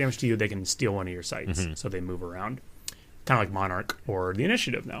deals combat damage to you, they can steal one of your sites. So they move around. Kind of like Monarch or the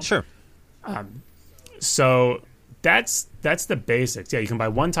Initiative now. Sure. So that's the basics. Yeah, you can buy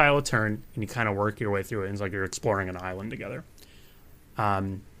 1 tile a turn, and you kind of work your way through it. And it's like you're exploring an island together.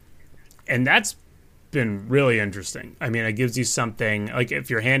 And that's been really interesting. I mean, it gives you something, like if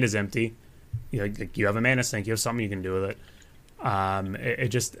your hand is empty, you have a mana sink, you have something you can do with it. It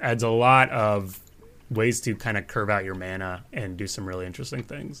just adds a lot of ways to kind of curve out your mana and do some really interesting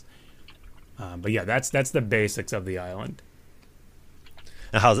things. But yeah, that's the basics of the island.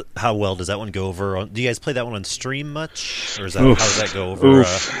 Now, how well does that one go over? Do you guys play that one on stream much, or how does that go over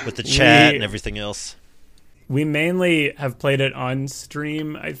with the chat and everything else? We mainly have played it on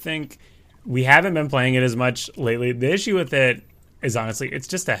stream. I think we haven't been playing it as much lately. The issue with it is honestly, it's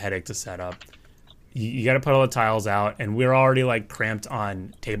just a headache to set up. You got to put all the tiles out, and we're already like cramped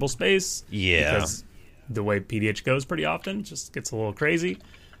on table space. Yeah, because the way PDH goes pretty often, it just gets a little crazy.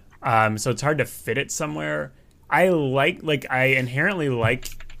 So it's hard to fit it somewhere. I inherently like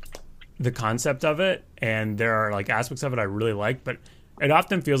the concept of it, and there are like aspects of it I really like, but it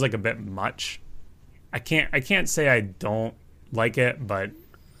often feels like a bit much. I can't say I don't like it, but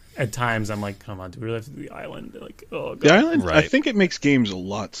at times I'm like, come on, do we really have to do the island? Like, oh god. The island, I Right. think it makes games a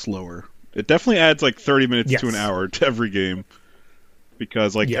lot slower. It definitely adds like 30 minutes to an Yes. hour to every game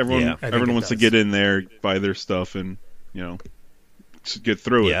because like Yeah. everyone Yeah. I think everyone it wants to does. get in there, buy their stuff, and get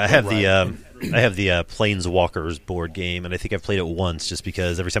through Yeah, it. I have Right. I have the Planeswalkers board game, and I think I've played it once just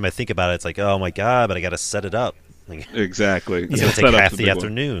because every time I think about it, it's like, oh my god, but I got to set it up. Like, Exactly. it's Yeah. gonna take Setup's half a the big one.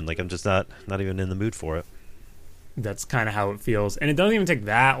 afternoon. Like I'm just not even in the mood for it. That's kind of how it feels, and it doesn't even take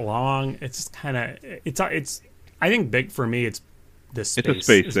that long. It's just kind of it's. I think big for me, it's the space. It's a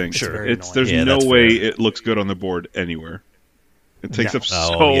space is- thing. it's Sure. very annoying. There's Yeah, no that's way fair. it looks good on the board anywhere. It takes No. up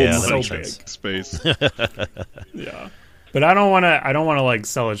Oh, so yeah, that makes much sense. space. Yeah, but I don't want to like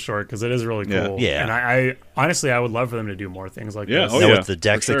sell it short because it is really Yeah. cool. Yeah. And I honestly I would love for them to do more things like Yeah, this. oh, Now yeah, with the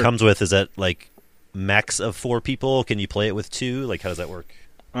decks for sure. it comes with, is that like max of 4 people? Can you play it with 2? Like how does that work?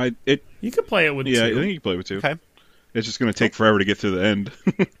 You could play it with Yeah, I two. think you can play with 2. Okay. It's just going to take forever to get to the end.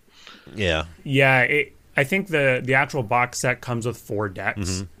 Yeah. Yeah, I think the actual box set comes with 4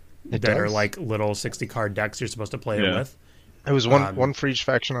 decks It that are does? like little 60 card decks you're supposed to play it Yeah. with. It was one for each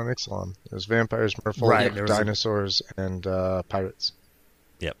faction on Ixalan. It was vampires, merfolk, Right, there was a- dinosaurs, and pirates.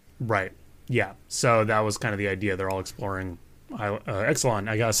 Right. Yeah. So that was kind of the idea. They're all exploring Ixalan,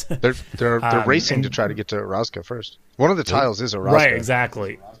 I guess. They're racing and- to try to get to Orazka first. One of the tiles is Orazka. Right.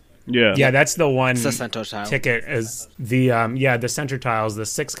 Exactly. Yeah. Yeah, that's the one It's the centaur tile. ticket is the the center tiles, the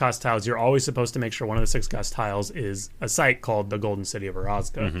 6 cost tiles. You're always supposed to make sure one of the 6 cost tiles is a site called the Golden City of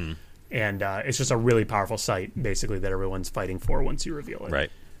Orazka. And it's just a really powerful site, basically, that everyone's fighting for once you reveal it. Right.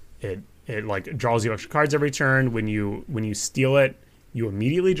 It like draws you extra cards every turn. When you steal it, you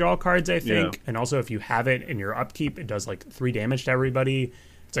immediately draw cards, I think. Yeah. And also if you have it in your upkeep, it does like 3 damage to everybody.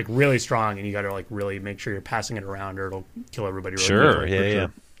 It's like really strong, and you got to like really make sure you're passing it around, or it'll kill everybody. Really Sure. quickly. Yeah, yeah.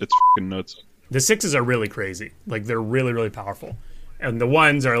 It's fucking nuts. The 6s are really crazy. Like they're really, really powerful. And the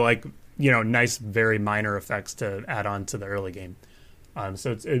 1s are like, nice, very minor effects to add on to the early game.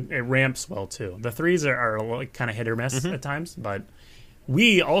 So it ramps well too. The 3s are like kind of hit or miss at times, but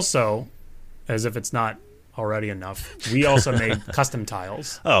we also, as if it's not already enough, we also made custom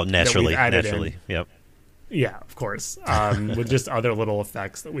tiles. Oh, naturally. added in. Naturally. Yep. Yeah, of course. With just other little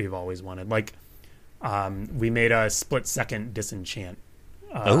effects that we've always wanted. Like we made a split second disenchant.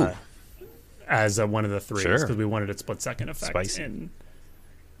 As one of the 3s Sure. because we wanted a split second effect Spicy. in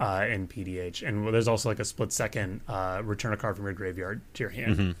PDH, and there's also like a split second return a card from your graveyard to your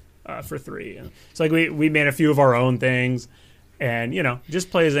hand for 3. And so like we made a few of our own things, and just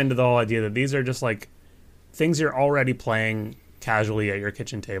plays into the whole idea that these are just like things you're already playing casually at your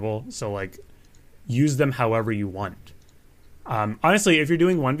kitchen table. So like use them however you want. Honestly, if you're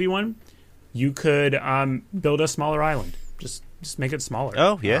doing 1v1, you could build a smaller island. Just make it smaller.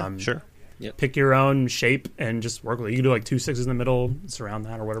 Oh, yeah. Sure. Pick your own shape and just work with it. You can do like 2 6s in the middle, surround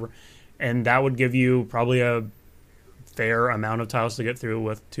that or whatever, and that would give you probably a fair amount of tiles to get through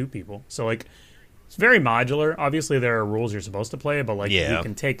with 2 people. So like it's very modular. Obviously there are rules you're supposed to play, but like Yeah. you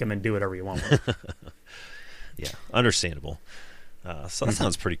can take them and do whatever you want with. Yeah. Understandable. So that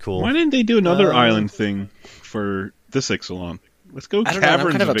sounds pretty cool. Why didn't they do another island thing for this Ixalan? Let's go I don't know. I'm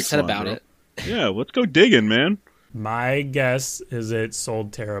caverns kind of of upset Ixalan, about bro. it. Yeah, let's go digging, man. My guess is it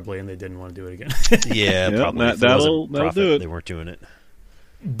sold terribly and they didn't want to do it again. Yeah, Yep, probably. that- If there was a that'll profit, do it. They weren't doing it.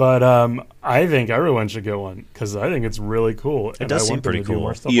 But I think everyone should get one because I think it's really cool. It does seem pretty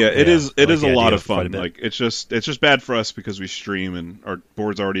cool. Yeah, like it that. is. I It like is the a lot idea of quite a fun. bit. Like it's just bad for us because we stream and our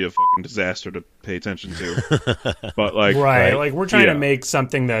board's already a fucking disaster to pay attention to. But like, Right, like we're trying Yeah. to make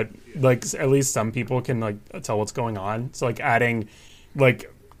something that like at least some people can like tell what's going on. So like adding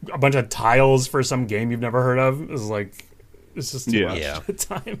like a bunch of tiles for some game you've never heard of is like it's just too Yeah. much Yeah. at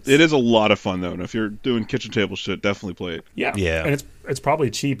times. it is a lot of fun though. And if you're doing kitchen table shit, definitely play it. Yeah, Yeah. and it's probably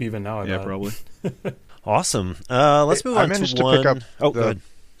cheap even now. I Yeah, bet. probably. Awesome. Let's move I on managed to to one. pick up Oh, good.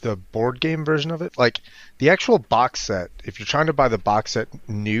 the board game version of it. Like the actual box set, if you're trying to buy the box set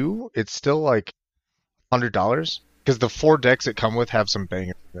new, it's still like $100 because the 4 decks that come with have some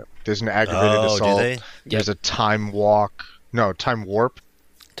bangers. in it. There's an aggravated Oh, do assault. they? There's a time warp.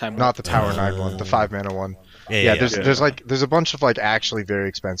 Time Not the Power 9 one, the 5 mana one. Yeah. There's a bunch of like actually very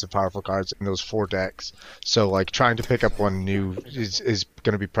expensive powerful cards in those 4 decks. So like trying to pick up one new is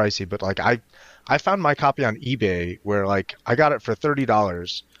going to be pricey. But like I found my copy on eBay where like I got it for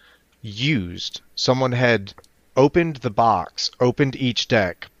 $30 used. Someone had opened the box, opened each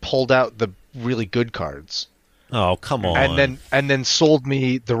deck, pulled out the really good cards, Oh, come on. and then sold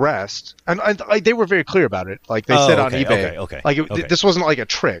me the rest. And they were very clear about it. Like they said on eBay. Okay. Like okay. this wasn't like a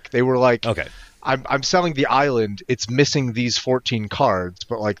trick. They were like, Okay. I'm selling the island. It's missing these 14 cards,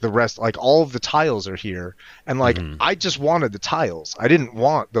 but like the rest, like all of the tiles are here. And like I just wanted the tiles. I didn't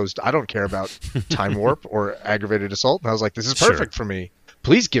want those. I don't care about time warp or aggravated assault. And I was like, this is perfect for me.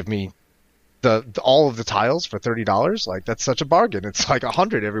 Please give me the all of the tiles for $30. Like that's such a bargain. It's like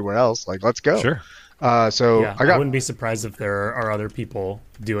 100 everywhere else. Like let's go. Sure. So I wouldn't be surprised if there are other people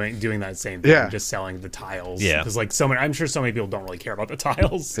doing that same thing, just selling the tiles. Yeah. Because like I'm sure so many people don't really care about the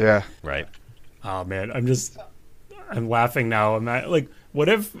tiles. Yeah. Right. Oh man, I'm laughing now. I'm not, like, what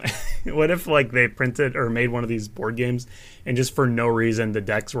if like they printed or made one of these board games and just for no reason the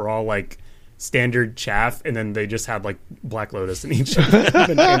decks were all like standard chaff and then they just had like Black Lotus in each of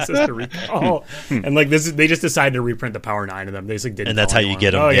them and Ancestor Recall and like they just decided to reprint the Power 9 of them. They just like didn't. And that's how you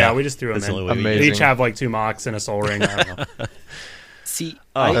get them. Oh yeah, we just threw them That's in. They each have like 2 Mox and a Soul Ring. I don't know. See,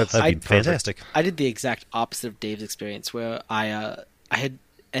 that'd be fantastic. I did the exact opposite of Dave's experience, where I had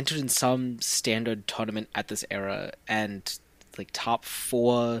entered in some standard tournament at this era, and like top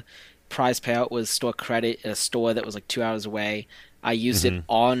 4 prize payout was store credit at a store that was like 2 hours away. I used it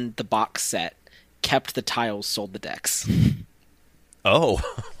on the box set, kept the tiles, sold the decks. Oh.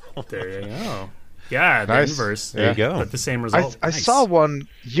 There you go. Yeah, the inverse. There you go. But the same result. I saw one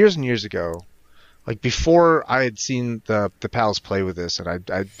years and years ago, like before I had seen the pals play with this, and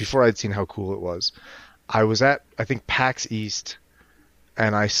before I'd seen how cool it was. I was at, I think, PAX East,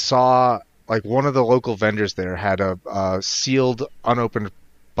 and I saw like one of the local vendors there had a sealed, unopened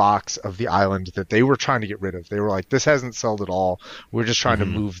box of the island that they were trying to get rid of. They were like, "This hasn't sold at all. We're just trying to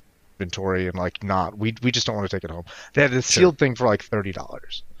move inventory and like not. We just don't want to take it home." They had a sealed thing for like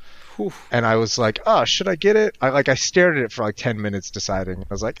 $30. And I was like, "Oh, should I get it?" I stared at it for like 10 minutes, deciding. I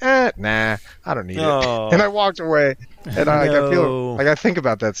was like, "Nah, I don't need it." And I walked away. And I feel like I think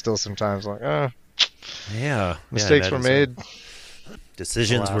about that still sometimes. Like, yeah, mistakes were made.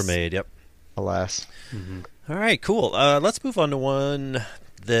 Decisions were made. Yep. Alas. All right, cool. Let's move on to one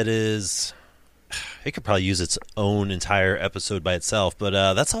that is. It could probably use its own entire episode by itself,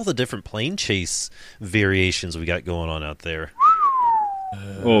 but that's all the different plane chase variations we got going on out there.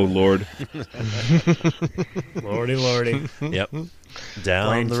 Oh Lord. Lordy. Yep. Down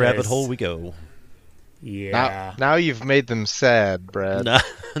Plane the chase. rabbit hole we go. Yeah. Now you've made them sad, Brad.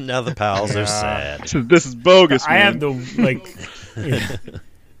 Now the pals are sad. This is bogus, man. I have the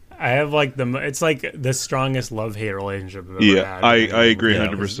I have like it's like the strongest love-hate relationship I've ever had. I agree Yeah,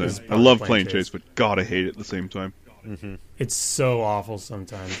 100%. I love Plane Chase, but God, I hate it at the same time. It's so awful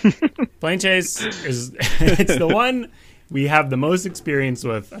sometimes. Plane Chase is it's the one we have the most experience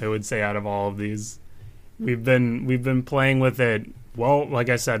with, I would say, out of all of these. We've been playing with it, well, like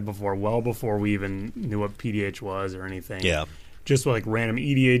I said before, well before we even knew what PDH was or anything. Yeah. Just with like random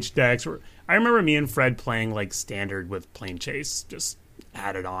EDH decks. I remember me and Fred playing like standard with Plane Chase, just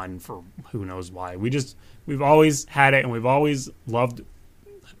added on for who knows why. We've always had it, and we've always loved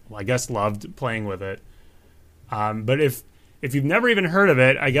playing with it. But if you've never even heard of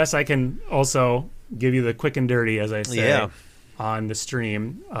it, I guess I can also give you the quick and dirty, as I say, on the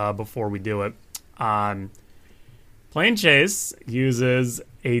stream before we do it. Plane Chase uses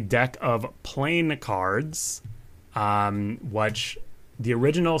a deck of plane cards, which the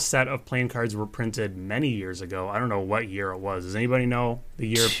original set of plane cards were printed many years ago. I don't know what year it was. Does anybody know the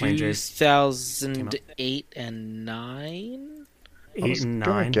year of Plane Chase? 2008 and 9? 8 and 9?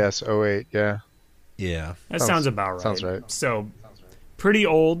 I guess 08, yeah. Yeah. That sounds about right. Sounds right. So, pretty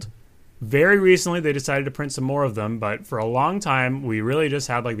old. Very recently, they decided to print some more of them, but for a long time, we really just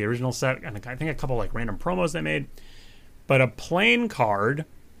had like the original set, and I think a couple like random promos they made. But a plane card,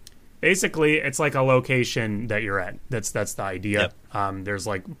 basically, it's like a location that you're at. That's the idea. Yep. There's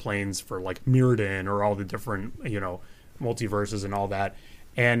like planes for like Mirrodin or all the different multiverses and all that.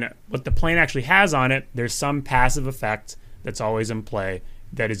 And what the plane actually has on it, there's some passive effect that's always in play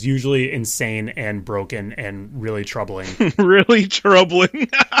that is usually insane and broken and really troubling. Really troubling.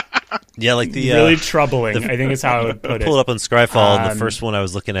 Yeah, like the really troubling. I think is how I would put it. Pull it up on Scryfall, and the first one I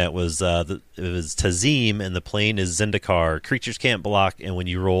was looking at was it was Tazim, and the plane is Zendikar. Creatures can't block, and when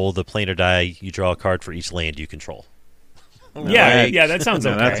you roll the plane or die, you draw a card for each land you control. Yeah, that sounds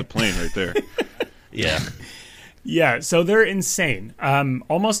okay. That's a plane right there. Yeah. Yeah, so they're insane.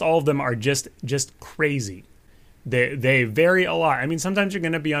 Almost all of them are just crazy. They vary a lot. I mean, sometimes you're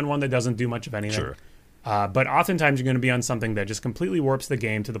going to be on one that doesn't do much of anything. Sure. But oftentimes you're going to be on something that just completely warps the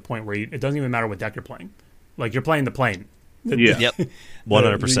game to the point where it doesn't even matter what deck you're playing. Like, you're playing the plane. Yeah. Yep.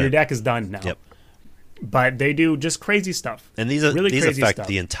 100%. Your deck is done now. Yep. but they do just crazy stuff. And these really these crazy affect stuff.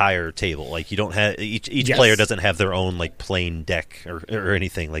 the entire table. Like you don't have each Yes. player doesn't have their own like plain deck or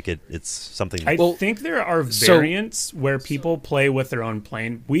anything. Like it's something. I think there are variants where people play with their own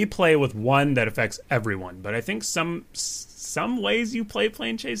plane. We play with one that affects everyone, but I think some ways you play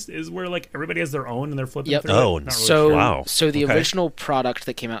plane chase is where like everybody has their own and they're flipping Yep. through Oh, it. Not really So, sure. Wow. so the Okay. original product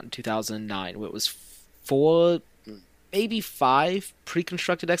that came out in 2009, where it was 4, maybe 5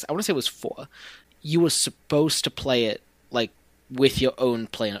 pre-constructed decks. I want to say it was 4. You were supposed to play it like with your own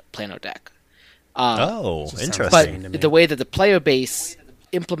plano deck. Oh, Just sounds interesting. But insane to me. the way that the player base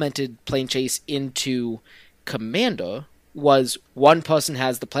implemented plane chase into Commander was one person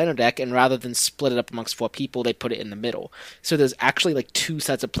has the plano deck, and rather than split it up amongst 4 people, they put it in the middle. So there's actually like 2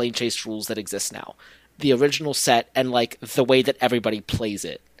 sets of plane chase rules that exist now. The original set and like the way that everybody plays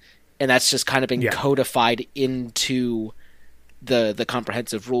it. And that's just kind of been codified into the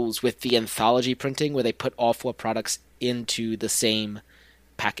comprehensive rules with the anthology printing, where they put all 4 products into the same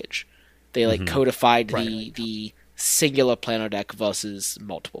package. They like codified the singular plano deck versus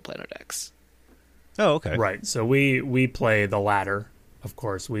multiple plano decks. Oh, okay. Right. So we play the latter, of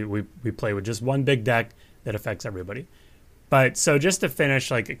course. We play with just one big deck that affects everybody. But so just to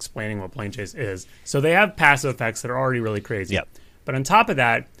finish like explaining what plane chase is. So they have passive effects that are already really crazy. Yep. But on top of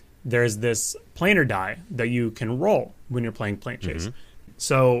that, there's this planar die that you can roll when you're playing plane chase.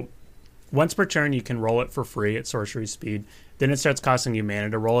 So once per turn you can roll it for free at sorcery speed. Then it starts costing you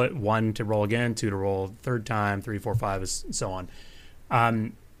mana to roll it, 1 to roll again, 2 to roll third time, 3, 4, 5, and so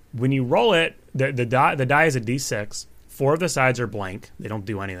on. When you roll it, the die is a d6. 4 of the sides are blank; they don't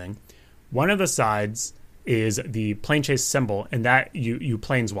do anything. One of the sides is the plane chase symbol, and that you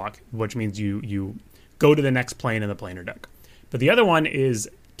planeswalk, which means you go to the next plane in the planar deck. But the other one is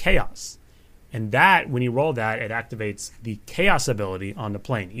chaos, and that when you roll that, it activates the chaos ability on the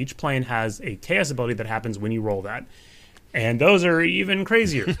plane. Each plane has a chaos ability that happens when you roll that, and those are even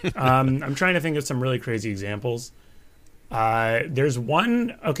crazier. I'm trying to think of some really crazy examples. There's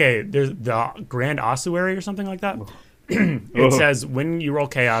one. Okay, there's the Grand Ossuary or something like that. It says when you roll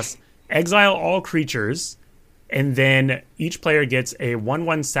chaos, exile all creatures, and then each player gets a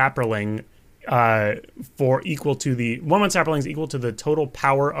 1/1 sapperling for equal to the 1/1 sapperling is equal to the total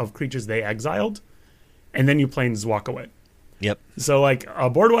power of creatures they exiled, and then you planeswalk away. Yep. So like a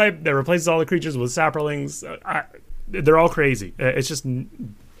board wipe that replaces all the creatures with sapperlings, they're all crazy. It's just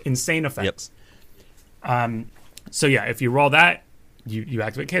insane effects. So yeah, if you roll that, you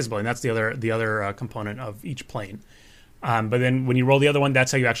activate chaos ability, and that's the other component of each plane. But then when you roll the other one,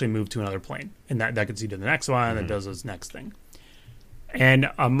 that's how you actually move to another plane, and that gets you to the next one, that does this next thing. And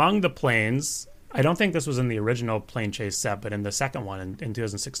among the planes, I don't think this was in the original plane chase set, but in the second one in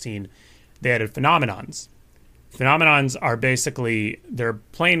 2016, they added phenomenons. Phenomenons are basically, they're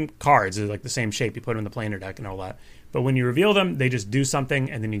plain cards. They're like the same shape. You put them in the planar deck and all that. But when you reveal them, they just do something,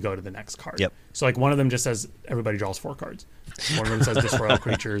 and then you go to the next card. Yep. So like one of them just says everybody draws 4 cards. One of them says destroy all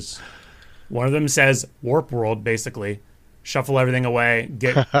creatures. One of them says warp world, basically. Shuffle everything away,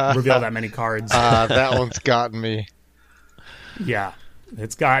 reveal that many cards. That one's gotten me. Yeah.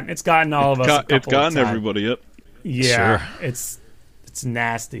 It's gotten all of us. It's gotten times. everybody up. Yeah, Sure. it's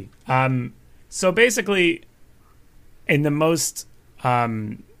nasty. So basically, in the most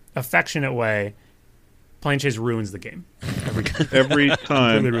affectionate way, plane chase ruins the game. Every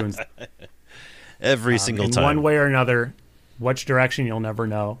time. Really ruins Every single in time. one way or another. Which direction you'll never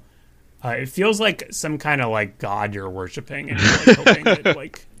know. It feels like some kind of like god you're worshiping, and you're like hoping that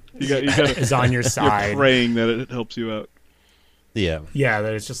like You got is on your you're side. praying that it helps you out. Yeah. Yeah,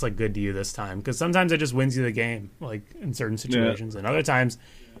 that it's just like good to you this time, because sometimes it just wins you the game, like in certain situations, and other times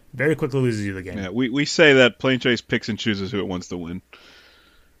very quickly loses you the game. Yeah, we say that plane chase picks and chooses who it wants to win,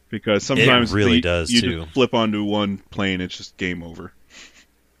 because sometimes really does, you too. just flip onto one plane, it's just game over.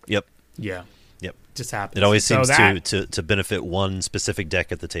 Yep. Yeah, Yep. just happens. It always So seems that- to benefit one specific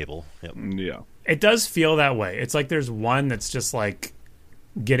deck at the table. Yep. Yeah. It does feel that way. It's like there's one that's just like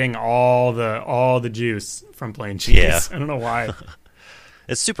getting all the juice from playing chase. Yeah. I don't know why.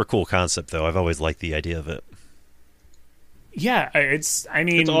 It's super cool concept though. I've always liked the idea of it. Yeah, I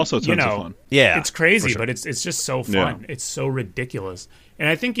mean, It's also tons of fun. Yeah. it's crazy, for sure. but it's just so fun. Yeah. It's so ridiculous, and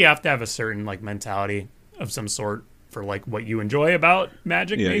I think you have to have a certain like mentality of some sort for like what you enjoy about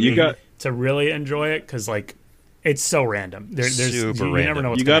Magic. Yeah, maybe, you got- to really enjoy it, because like it's so random. There's Super you never random. know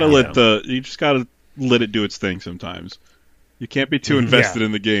what's You gonna gotta happen. you just gotta let it do its thing sometimes. You can't be too invested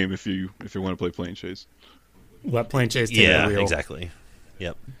in the game if you want to play plane chase. Let plane chase take Yeah, the wheel. exactly.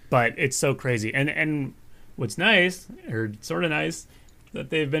 Yep. But it's so crazy, and what's nice, or sort of nice,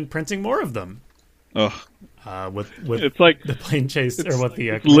 that they've been printing more of them. Ugh. With It's like the plane chase, or what the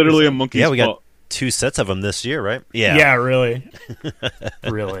it's literally a monkey's Yeah, we got paw. 2 sets of them this year, right? Yeah, really.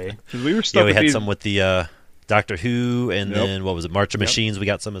 Really. 'Cause we were stuck Yeah, we with had these... some with the Doctor Who, and then what was it, March of Machines? We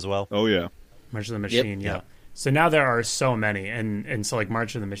got some as well. Oh, yeah. March of the Machine, Yep. yeah. So now there are so many, and so like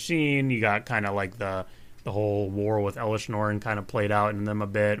March of the Machine, you got kind of like the whole war with Elishnorn kind of played out in them a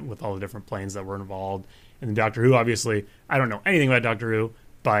bit with all the different planes that were involved. And then Doctor Who, obviously, I don't know anything about Doctor Who,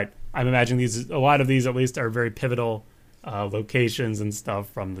 but I'm imagining a lot of these at least are very pivotal locations and stuff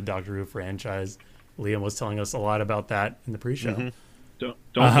from the Doctor Who franchise. Liam was telling us a lot about that in the pre-show. Mm-hmm. Don't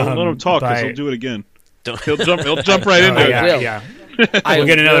let him talk, because he'll do it again. Don't. He'll jump right into it. Yeah. I We'll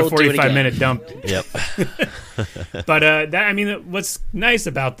get another will do it 45-minute dump. Yep. But what's nice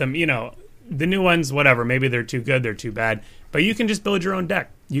about them, the new ones, whatever, maybe they're too good, they're too bad, but you can just build your own deck.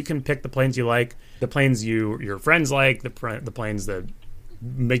 You can pick the planes you like, the planes your friends like, the planes that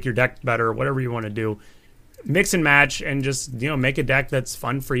make your deck better, whatever you want to do. Mix and match, and just make a deck that's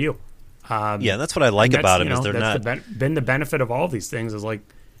fun for you. Yeah, that's what I like about them, is they're not... been the benefit of all these things is like,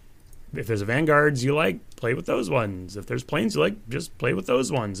 if there's Vanguards you like, play with those ones. If there's planes you like, just play with those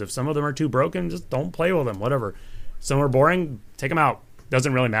ones. If some of them are too broken, just don't play with them, whatever. Some are boring, take them out.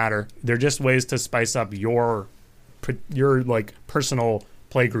 Doesn't really matter. They're just ways to spice up your like personal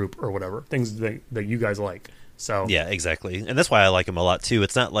play group or whatever, things that you guys like. So Yeah, exactly. And that's why I like them a lot too.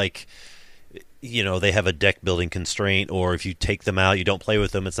 It's not like they have a deck building constraint, or if you take them out, you don't play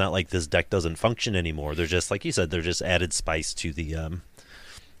with them. It's not like this deck doesn't function anymore. They're just, like you said, they're just added spice to the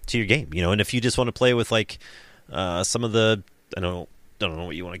to your game. And if you just want to play with like some of the, I don't know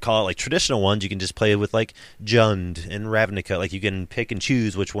what you want to call it, like traditional ones, you can just play with like Jund and Ravnica. Like, you can pick and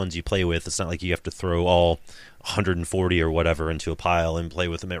choose which ones you play with. It's not like you have to throw all 140 or whatever into a pile and play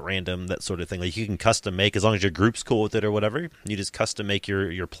with them at random, that sort of thing. Like, you can custom make, as long as your group's cool with it or whatever, you just custom make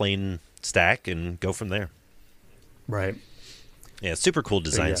your plane stack and go from there. Right. Yeah, super cool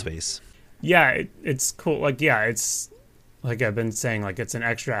design yeah. space. Yeah, it's cool. Like, yeah, it's like I've been saying, like, it's an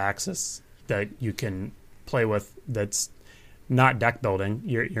extra axis that you can play with that's not deck building.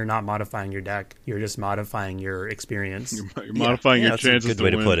 You're not modifying your deck. You're just modifying your experience. You're modifying your that's chances a good way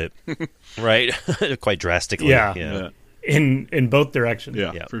to win. put it. Right? Quite drastically. Yeah. In both directions.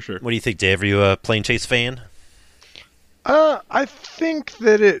 Yeah, for sure. What do you think, Dave? Are you a Plane Chase fan? I think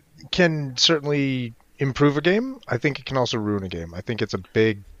that it can certainly improve a game. I think it can also ruin a game. I think it's a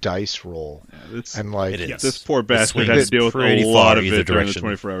big dice roll. Yeah, and like, it is. This poor bastard swing had is to deal with pretty a lot far of either it during the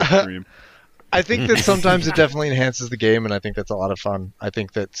direction. 24-hour stream. I think that sometimes it definitely enhances the game, and I think that's a lot of fun. I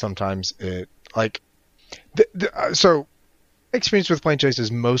think that sometimes it, like, so experience with Plane Chase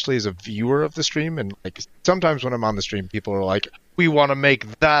is mostly as a viewer of the stream, and like sometimes when I'm on the stream, people are like, "We want to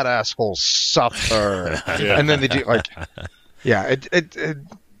make that asshole suffer," and then they do like, yeah, it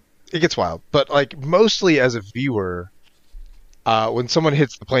gets wild. But like mostly as a viewer, when someone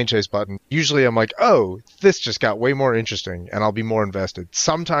hits the Plane Chase button, usually I'm like, oh, this just got way more interesting, and I'll be more invested.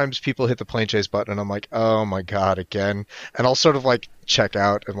 Sometimes people hit the Plane Chase button, and I'm like, oh my god, again, and I'll sort of like check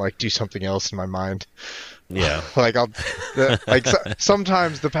out and like do something else in my mind. Yeah. Like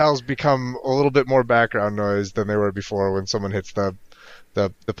sometimes the pals become a little bit more background noise than they were before when someone hits the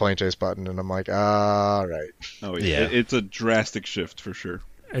Plane Chase button, and I'm like, all right. Oh Yeah. It's a drastic shift for sure.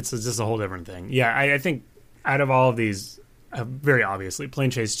 It's just a whole different thing. Yeah, I think out of all of these, very obviously,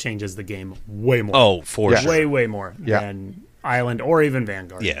 Plane Chase changes the game way more. Oh, for sure. way more than Island or even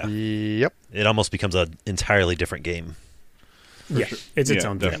Vanguard. Yeah. Yep. It almost becomes an entirely different game. Yeah, it's its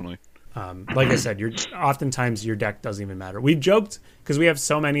own thing. Definitely. Like I said, oftentimes your deck doesn't even matter. We've joked because we have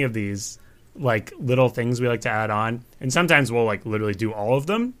so many of these like little things we like to add on, and sometimes we'll like literally do all of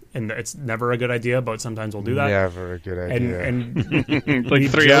them, and it's never a good idea, but sometimes we'll do that. Never a good idea. And Like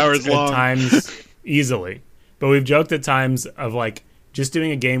we've 3 joked hours long. at times easily, but we've joked at times of like just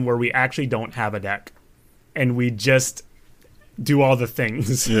doing a game where we actually don't have a deck, and we just do all the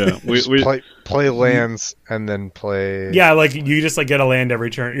things. Yeah, Just play lands and then play. Yeah, like you just like get a land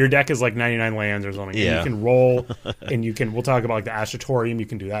every turn. Your deck is like 99 lands or something. Yeah. And you can roll, and we'll talk about like the Ashatorium. You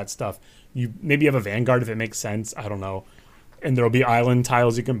can do that stuff. You maybe have a Vanguard if it makes sense. I don't know. And there'll be island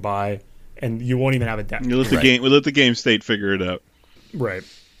tiles you can buy, and you won't even have a deck. We let the game state figure it out. Right.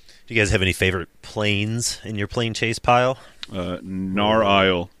 Do you guys have any favorite planes in your Plane Chase pile? Nar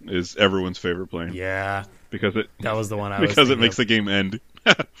Isle is everyone's favorite plane. Yeah, Because that was the one I was because it thinking makes of. the game end.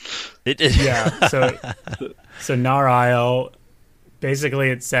 Yeah. So Nar Isle, basically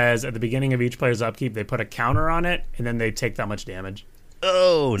it says at the beginning of each player's upkeep, they put a counter on it, and then they take that much damage.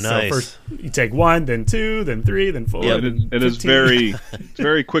 Oh, nice. So first you take 1, then 2, then 3, then 4. Yeah, then It is 15.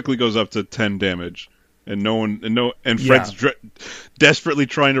 very quickly goes up to 10 damage, and Fred's desperately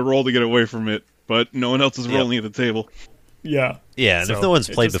trying to roll to get away from it, but no one else is rolling at the table. Yeah. Yeah, and So if no one's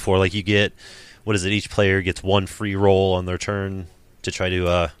it played just- before, like you get what is it? Each player gets one free roll on their turn to try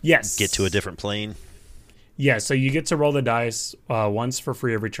to Yes. get to a different plane. Yeah, so you get to roll the dice once for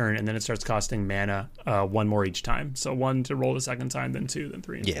free every turn, and then it starts costing mana one more each time. So 1 to roll the second time, then 2, then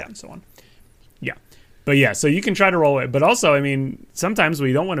 3, and 4, and so on. Yeah. But yeah, so you can try to roll it. But also, I mean, sometimes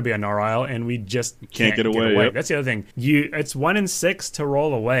we don't want to be on our isle, and we just can't get away. Yep. That's the other thing. It's 1 in 6 to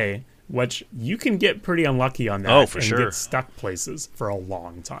roll away, which you can get pretty unlucky on that. Oh, for and sure. Get stuck places for a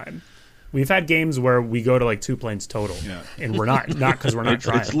long time. We've had games where we go to like 2 planes total, and we're not because we're not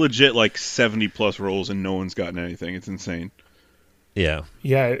trying. It's legit like 70 plus rolls and no one's gotten anything. It's insane. Yeah.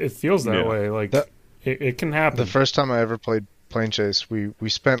 Yeah, it feels that way. Like it can happen. The first time I ever played Plane Chase, we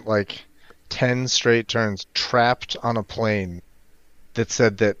spent like 10 straight turns trapped on a plane that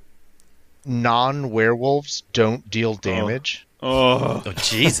said that non-werewolves don't deal damage. Oh,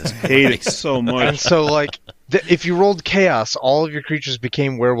 Jesus. I hate it so much. And so, like, if you rolled chaos, all of your creatures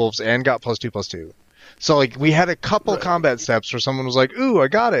became werewolves and got +2/+2. So, like, we had a couple combat steps where someone was like, ooh, I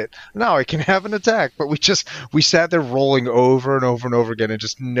got it. Now I can have an attack. But we sat there rolling over and over and over again, and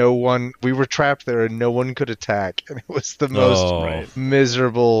just we were trapped there and no one could attack. And it was the most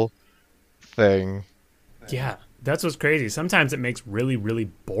miserable thing. Yeah, that's what's crazy. Sometimes it makes really, really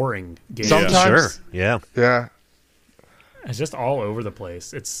boring games. Sometimes. Sure. Yeah. Yeah. It's just all over the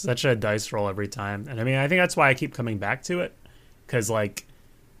place. It's such a dice roll every time. And I mean, I think that's why I keep coming back to it. Because, like,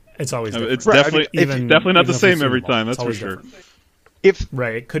 it's always different. It's definitely not the same every time, that's for sure.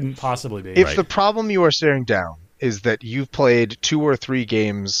 Right, it couldn't possibly be. If the problem you are staring down is that you've played 2 or 3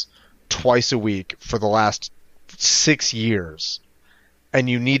 games twice a week for the last 6 years, and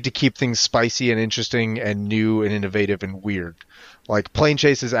you need to keep things spicy and interesting and new and innovative and weird, like, Plane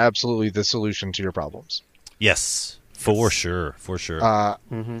Chase is absolutely the solution to your problems. Yes. For sure.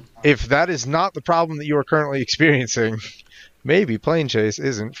 If that is not the problem that you are currently experiencing, maybe Plane Chase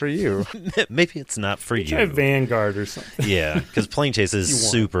isn't for you. Maybe it's not for you. Try Vanguard or something. Yeah, because Plane Chase is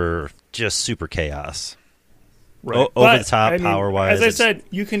super chaos. Right. Over the top, power-wise. As I said,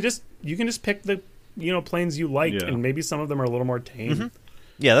 you can just pick the planes you like, and maybe some of them are a little more tame. Mm-hmm.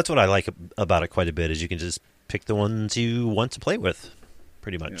 Yeah, that's what I like about it quite a bit, is you can just pick the ones you want to play with,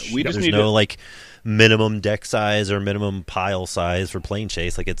 pretty much. Yeah, There's no like minimum deck size or minimum pile size for Plane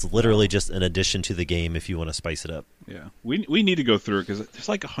Chase. Like, it's literally just an addition to the game if you want to spice it up. Yeah, we need to go through it because there's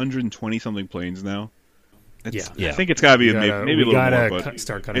like 120 something planes now. I think it's got to be maybe a little more, but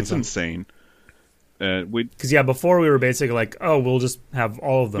start cutting it's insane. Because before we were basically like, oh, we'll just have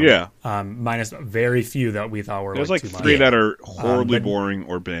all of them. Yeah. Minus very few that we thought were there's like like too 3 much. that are horribly boring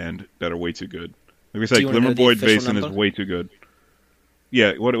or banned that are way too good. Like we said, Do you wanna know the Glimmervoid official Basin is number? way too good.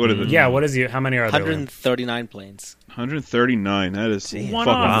 Yeah, what is it? Yeah, what is it? How many are there? 139 planes 139. That is Damn. fucking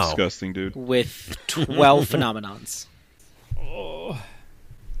Wow. disgusting, dude. with 12 phenomenons.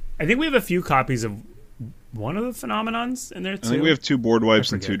 I think we have a few copies of one of the phenomenons in there too. I think we have 2 board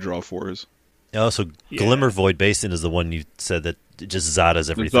wipes and 2 draw 4s. Also, Glimmervoid Basin is the one you said that just Zadas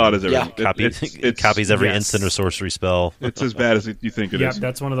everything. Zadas everything. Yeah. It copies every instant or sorcery spell. It's as bad as you think it is. Yep,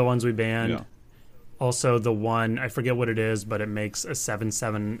 that's one of the ones we banned. Yeah. Also, the one, I forget what it is, but it makes a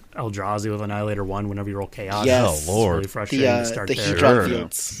 7/7 Eldrazi with Annihilator 1 whenever you roll Chaos. Yes. Oh, Lord. It's really frustrating to start The there. Hedron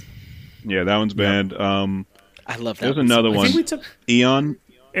fields. Yeah, that one's banned. I love that. There's one another so much. one. I think we took... Eon.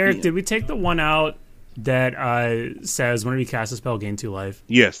 Eric, did we take the one out that says whenever you cast a spell, gain 2 life?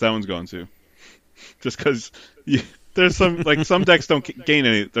 Yes, that one's gone too. Just because there's some decks don't gain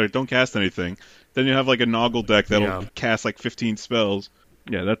any, or don't cast anything. Then you have like a Noggle deck that'll cast like 15 spells.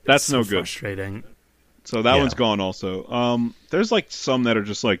 Yeah, that's so no good. Frustrating. So that one's gone also. There's like some that are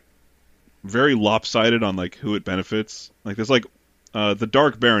just like very lopsided on like who it benefits. Like there's like the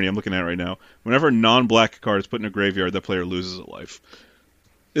Dark Barony I'm looking at right now. Whenever a non-black card is put in a graveyard, that player loses a life.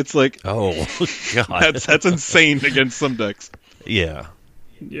 It's like, oh god, that's insane against some decks. Yeah.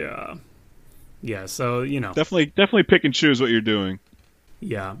 So definitely pick and choose what you're doing.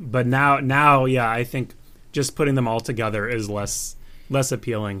 Yeah, but now, I think just putting them all together is less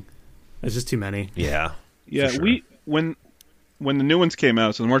appealing. There's just too many. Yeah. Sure. When the new ones came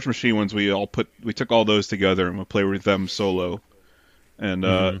out, so the March Machine ones, we took all those together and we play with them solo. And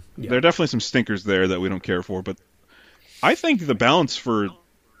there are definitely some stinkers there that we don't care for, but I think the balance for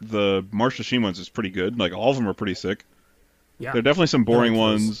the March Machine ones is pretty good. Like all of them are pretty sick. Yeah. There are definitely some boring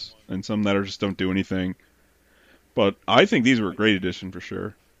ones and some that just don't do anything. But I think these were a great addition for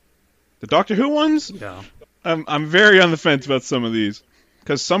sure. The Doctor Who ones, I'm very on the fence about some of these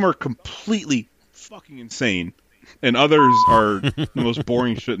because some are completely fucking insane, and others are the most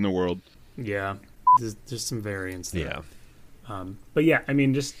boring shit in the world. Yeah, there's some variance there. Yeah. But yeah, I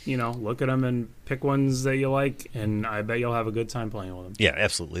mean, just look at them and pick ones that you like, and I bet you'll have a good time playing with them. Yeah,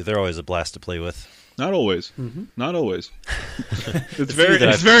 absolutely. They're always a blast to play with. Not always. Mm-hmm. Not always. It's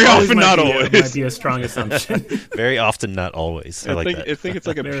that very often not Might always. be a strong assumption. Very often, not always. I like that. I think it's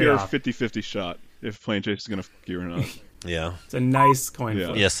like a Very pure often. 50-50 shot if Plane Chase is going to fuck you or not. Yeah. It's a nice coin Yeah.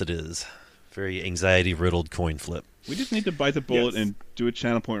 flip. Yes, it is. Very anxiety-riddled coin flip. We just need to bite the bullet Yes. and do a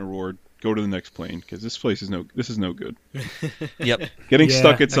channel point reward. Go to the next plane because this is no good. Yep. Getting Yeah,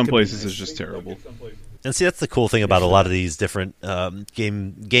 stuck at that some could be places nice. is just terrible. And see, that's the cool thing about a lot of these different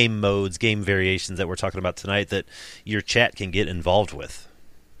game modes, game variations that we're talking about tonight that your chat can get involved with.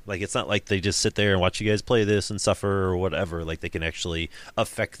 Like, it's not like they just sit there and watch you guys play this and suffer or whatever. Like, they can actually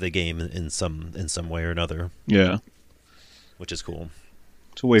affect the game in some way or another, Yeah. which is cool.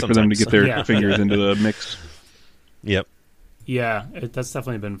 It's a way for them to Sometimes. get their Yeah. fingers into the mix. Yep. Yeah, that's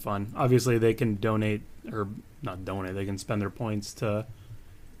definitely been fun. Obviously, they can donate, or not donate, they can spend their points to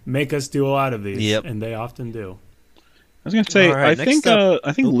make us do a lot of these, Yep. and they often do. I was going to say, All right, I next think up-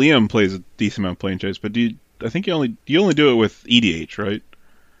 Liam plays a decent amount of Plane Chase, but I think you only do it with EDH, right?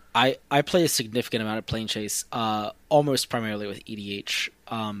 I play a significant amount of plane chase, almost primarily with EDH.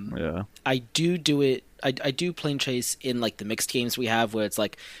 Yeah. I do it. I do plane chase in like the mixed games we have, where it's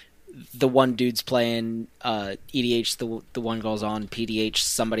like the one dude's playing EDH, the one goes on PDH,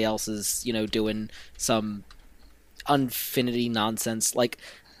 somebody else is doing some Unfinity nonsense. Like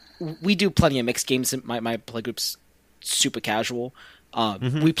we do plenty of mixed games. My play group's super casual.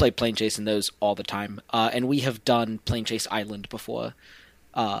 We play plane chase in those all the time, and we have done plane chase Island before.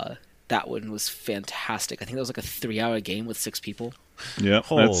 That one was fantastic. I think that was like a 3-hour game with 6 people. Yeah.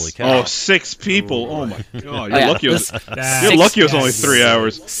 Holy cow. Oh, 6 people. Oh my god. You're yeah, lucky it was That's- you're lucky it was only that's- 3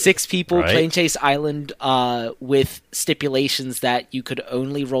 hours. 6 people, Right. plane chase island, with stipulations that you could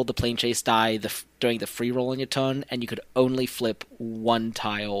only roll the plane chase die during the free roll on your turn, and you could only flip 1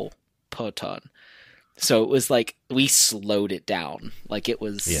 tile per turn. So it was like we slowed it down. Like it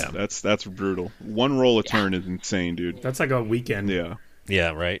was. Yeah. That's brutal. One roll a turn is insane, dude. That's like a weekend. Yeah. Yeah,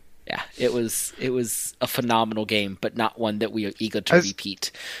 right. Yeah, it was a phenomenal game, but not one that we are eager to As-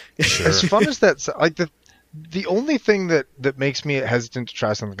 repeat. Sure. As fun as that, like the only thing that makes me hesitant to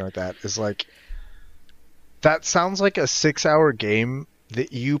try something like that is like that sounds like a 6-hour game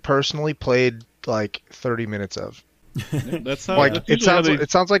that you personally played like 30 minutes of. That's how Like that's it usually how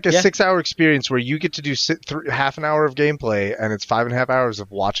sounds like a Yeah. 6-hour experience where you get to do half an hour of gameplay and it's 5.5 hours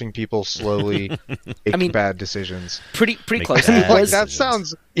of watching people slowly make mean, bad decisions. Pretty Make close. bad It Like was that decisions.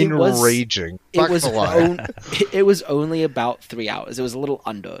 sounds it was- enraging. it Not was gonna lie. it was only about 3 hours. It was a little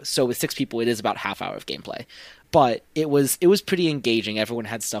under. So with 6 people, it is about half hour of gameplay. But it was pretty engaging. Everyone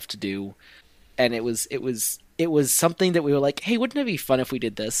had stuff to do, and it was something that we were like, hey, wouldn't it be fun if we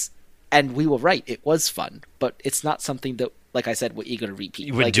did this? And we were right. It was fun, but it's not something that, like I said, we're eager to repeat.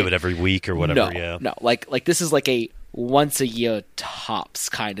 You wouldn't Like do it every week or whatever, No, yeah. no. Like this is like a once a year tops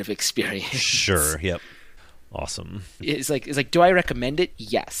kind of experience. Sure, yep. Awesome. It's like, do I recommend it?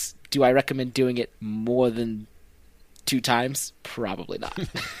 Yes. Do I recommend doing it more than 2 times? Probably not.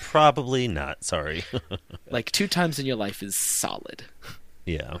 Probably not, sorry. Like 2 times in your life is solid.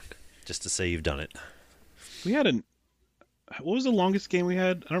 Yeah. Just to say you've done it. we had what was the longest game we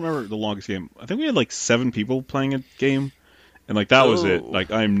had? I don't remember the longest game. I think we had like 7 people playing a game, and like that was it. Oh.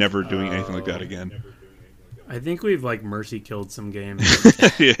 Like I'm never doing anything like that again. I think we've like mercy killed some games.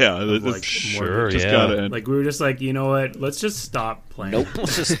 Yeah, Like, that's Sure, just yeah. gotta end. Like we were just like, you know what? Let's just stop playing. Nope.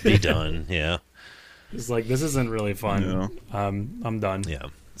 Let's just be done, yeah. It's like this isn't really fun. Yeah. I'm done. Yeah.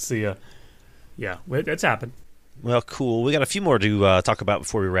 See ya. Yeah, it's happened. Well, cool. We got a few more to talk about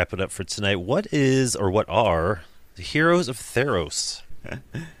before we wrap it up for tonight. What are the Heroes of Theros?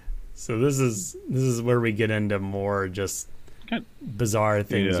 So this is where we get into more just Okay. bizarre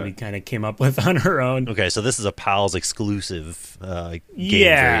things Yeah. we kind of came up with on our own. Okay, so this is a PAL's exclusive game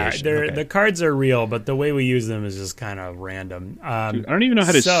Yeah, variation. they're, Okay. the cards are real, but the way we use them is just kind of random. Dude, I don't even know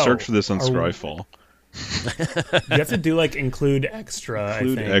how to so, search for this on are we- Scryfall. You have to do like include extra,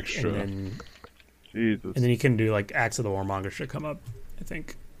 Include I think, extra. and Jesus. then you can do like Axe of the Warmonger should come up. I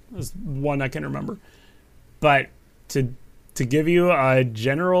think there's one I can remember. But to give you a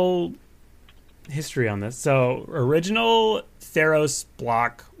general history on this, so original Theros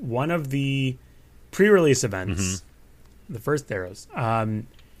block, one of the pre-release events, the first Theros,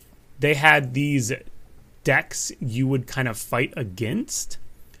 they had these decks you would kind of fight against.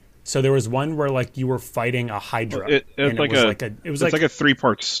 So there was one where like you were fighting a Hydra. It's and like it was like a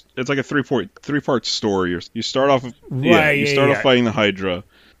 3-part. It's like a three-part story. You start off, Right, you yeah, start yeah. off fighting the Hydra,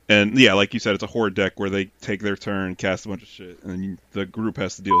 And yeah, like you said, it's a horde deck where they take their turn, cast a bunch of shit, and then the group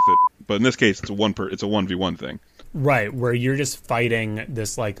has to deal with it. But in this case, it's a 1v1 thing. Right, where you're just fighting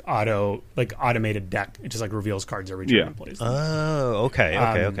this automated deck. It just like reveals cards every turn it plays. Oh,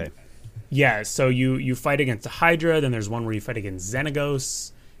 okay. Yeah, so you fight against the Hydra, then there's one where you fight against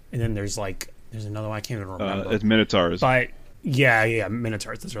Xenagos, and then there's another one I can't even remember. It's Minotaurs. But yeah,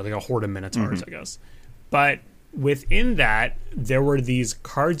 Minotaurs. That's right, like a horde of Minotaurs, I guess. But within that, there were these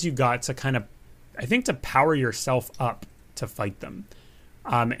cards you got to kind of, I think, to power yourself up to fight them.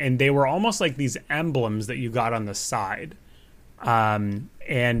 And they were almost like these emblems that you got on the side. And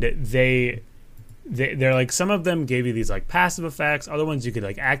they're like, some of them gave you these like passive effects. Other ones you could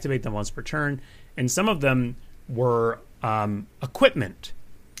like activate them once per turn. And some of them were equipment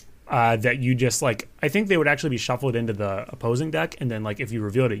that you just like, I think they would actually be shuffled into the opposing deck. And then like if you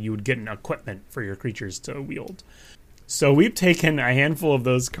revealed it, you would get an equipment for your creatures to wield. So we've taken a handful of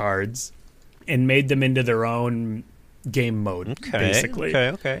those cards and made them into their own game mode, basically.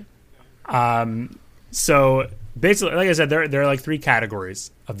 Okay. So basically, like I said, there are like 3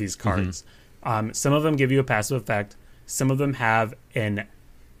 categories of these cards. Some of them give you a passive effect. Some of them have an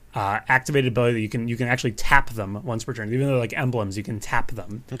activated ability that you can actually tap them once per turn. Even though they're like emblems, you can tap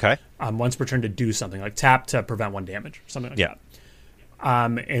them. Okay. Once per turn to do something, like tap to prevent 1 damage or something like that.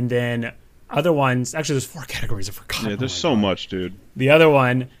 And then other ones, actually, there's 4 categories. I forgot. Yeah, there's so much, dude. The other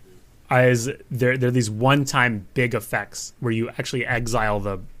one is they're these one-time big effects where you actually exile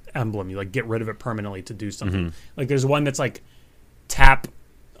the emblem. You like get rid of it permanently to do something. Like there's one that's like tap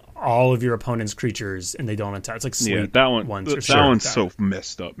all of your opponent's creatures and they don't attack. It's like sleep. That one. Ones that one's so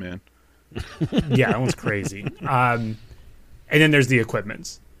messed up, man. Yeah, that one's crazy. And then there's the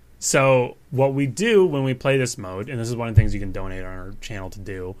equipments. So what we do when we play this mode, and this is one of the things you can donate on our channel to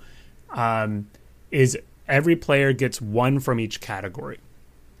do, is every player gets 1 from each category.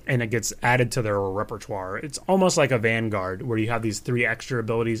 And it gets added to their repertoire. It's almost like a Vanguard, where you have these 3 extra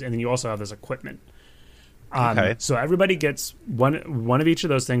abilities, and then you also have this equipment. So everybody gets one of each of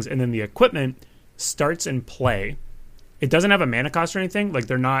those things, and then the equipment starts in play. It doesn't have a mana cost or anything. Like,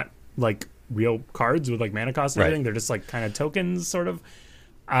 they're not like real cards with like mana cost or anything. They're just like kind of tokens, sort of.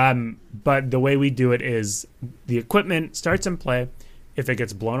 But the way we do it is the equipment starts in play. If it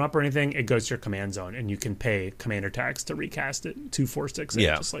gets blown up or anything, it goes to your command zone, and you can pay commander tax to recast it 2, 4, 6,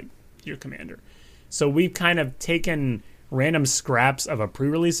 just like your commander. So we've kind of taken random scraps of a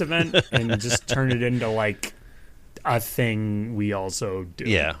pre-release event and just turned it into like a thing we also do.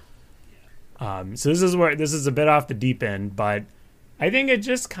 Yeah. So this is a bit off the deep end, but I think it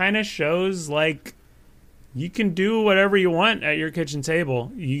just kind of shows like you can do whatever you want at your kitchen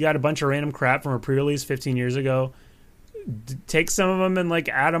table. You got a bunch of random crap from a pre-release 15 years ago. Take some of them and like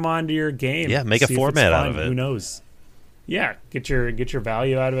add them onto your game. Yeah, make a format out of it. Who knows? Yeah, get your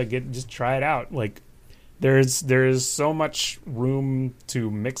value out of it. Just try it out. Like there's so much room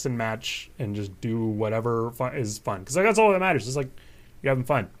to mix and match and just do whatever is fun. Because like that's all that matters. It's like you're having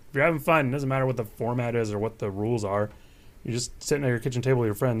fun. If you're having fun, it doesn't matter what the format is or what the rules are. You're just sitting at your kitchen table with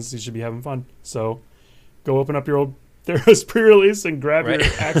your friends. You should be having fun. So go open up your old Theros pre-release and grab your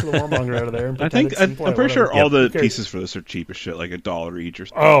Axe of the Warmonger out of there. And I'm pretty sure all the pieces for this are cheap as shit, like $1 each or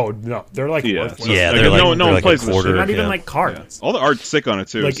something. Oh no, they're like worthless. Yeah, like, no one plays this shit. Not even like cards. All the art's sick on it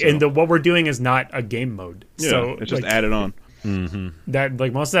too. Like, and what we're doing is not a game mode. Yeah, so it's just like, added on. That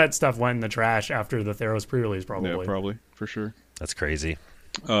like most of that stuff went in the trash after the Theros pre-release, probably. Yeah, probably for sure. That's crazy.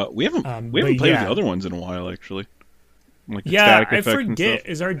 We haven't played with the other ones in a while, actually. Like the static effects I forget.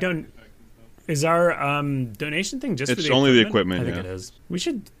 Is our donation thing just it's for the only equipment? The equipment. I think it is. We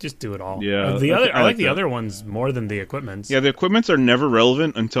should just do it all. Yeah, I like the other ones more than the equipments. Yeah, the equipments are never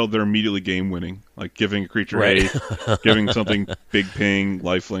relevant until they're immediately game winning. Like giving a creature giving something big ping,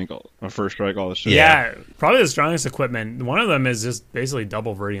 lifelink, a first strike, all this shit. Yeah, probably the strongest equipment. One of them is just basically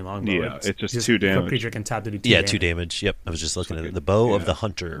double Viridian Longbow. Yeah, it's just 2 damage. A creature can tap to do 2 damage. 2 damage. Yep, I was just looking at it. The Bow of the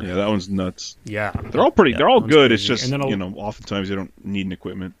Hunter. Yeah, that one's nuts. Yeah, they're all pretty. They're all good. Crazy. It's just oftentimes you don't need an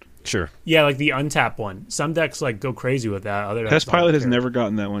equipment. Sure. Yeah, like the untap one. Some decks like go crazy with that. Other Test Pilot has never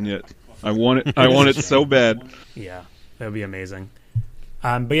gotten that one yet. I want it. I want it so bad. Yeah, that would be amazing.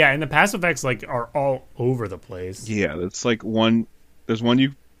 But yeah, and the passive effects like are all over the place. Yeah, that's like one. There's one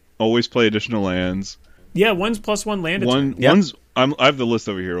you always play additional lands. Yeah, one's +1 land. One's. I have the list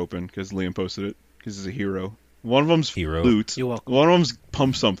over here open because Liam posted it because he's a hero. One of them's loot. You're welcome. One of them's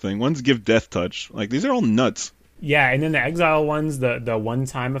pump something. One's give death touch. Like these are all nuts. Yeah, and then the exile ones, the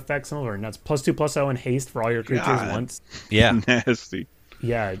one-time effects, some of them are nuts. +2/+0 and haste for all your creatures once. Yeah. Nasty.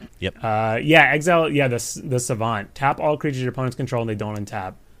 Yeah. Yep. Yeah, exile, the Savant. Tap all creatures your opponents control and they don't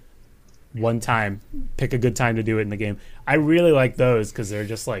untap. one time, pick a good time to do it in the game. I really like those because they're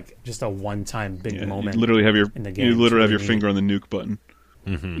just a one-time big moment. You literally have your in the game. You literally have really your finger on the nuke button.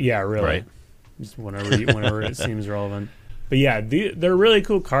 Mm-hmm. Yeah, really. Right. Just whenever it seems relevant. But yeah, they're really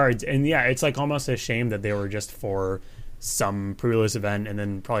cool cards, and yeah, it's like almost a shame that they were just for some pre-release event and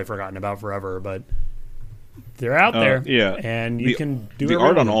then probably forgotten about forever. But they're out there, yeah, and you can do the it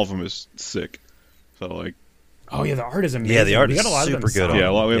art on them. all of them is sick. So like, oh yeah, the art is amazing. Yeah, the art we is got a lot super of them good.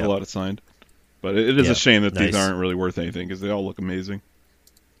 signed. we have a lot of signed, but it is a shame that these aren't really worth anything because they all look amazing.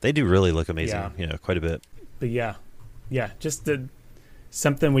 They do really look amazing. Yeah, quite a bit. But yeah, just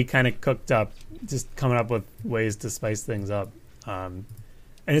something we kind of cooked up, just coming up with ways to spice things up, and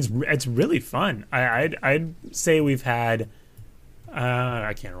it's really fun. I'd say we've had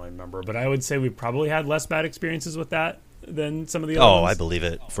I can't really remember, but I would say we probably had less bad experiences with that than some of the other ones. I believe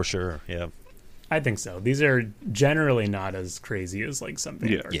it for sure. Yeah, I think so. These are generally not as crazy as like some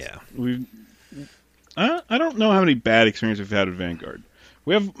Vanguards. Yeah. I don't know how many bad experiences we've had with Vanguard.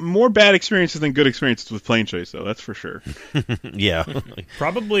 We have more bad experiences than good experiences with Plane Chase, though. That's for sure. Yeah,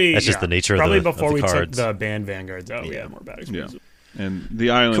 probably. That's just the nature probably of the before we cards. took the banned Vanguards out. We had more bad experiences. Yeah, and the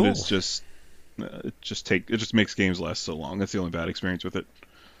island Cool. is just it just makes games last so long. That's the only bad experience with it.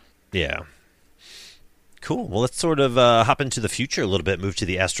 Yeah. Cool. Well, let's sort of hop into the future a little bit. Move to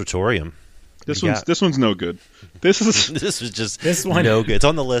the Astrotorium. This one's no good. This is This is just This one- no good. It's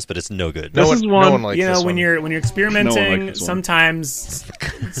on the list, but it's no good. This is one- no one likes You know, this when one. you're experimenting, No one likes this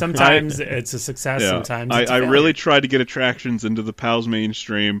one. sometimes it's a success. yeah. Sometimes I it's a failure. really tried to get attractions into the PAL's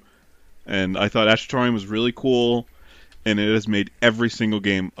mainstream, and I thought Astrotorium was really cool, and it has made every single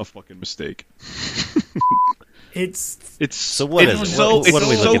game a fucking mistake. It's So what is it? so What are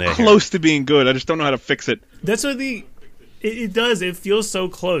we so looking at here? close to being good. I just don't know how to fix it. that's what it does. It feels so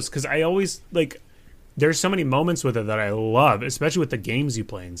close because I always like. There's so many moments with it that I love, especially with the games you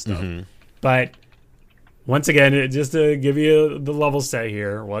play and stuff. Mm-hmm. But once again, just to give you the level set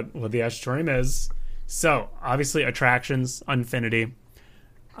here, what the Astrotorium is. So obviously, attractions, Unfinity.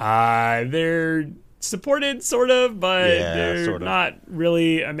 They're supported sort of, but they're sort of. not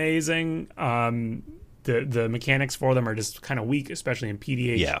really amazing. The mechanics for them are just kind of weak, especially in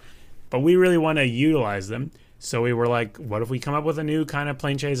PDH. Yeah. But we really want to utilize them. So we were like, what if we come up with a new kind of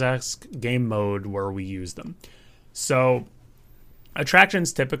Plane Chase-esque game mode where we use them? So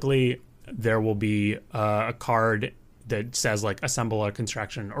attractions, typically, there will be a card that says like assemble a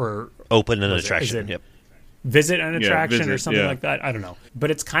contraction or Open an is attraction. it- Yep. visit an attraction visit, or something yeah. like that. I don't know. But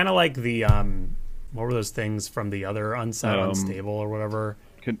it's kind of like the, what were those things from the other Unstable or whatever?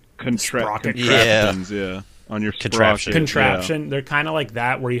 Sprocket contraptions, yeah. On your Contraption. sprocket, Contraption. They're kind of like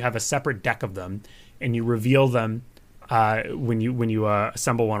that, where you have a separate deck of them, and you reveal them when you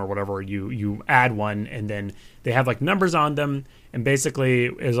assemble one or whatever. You add one, and then they have like numbers on them. And basically,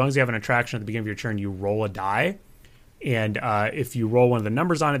 as long as you have an attraction at the beginning of your turn, you roll a die. And if you roll one of the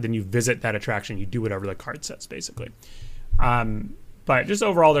numbers on it, then you visit that attraction. You do whatever the card says, basically. But just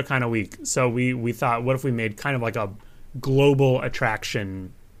overall, they're kind of weak. So we thought, what if we made kind of like a global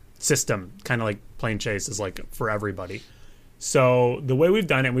attraction system, kind of like Plane Chase is like for everybody. So the way we've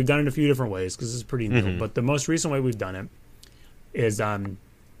done it a few different ways because this is pretty new. But the most recent way we've done it is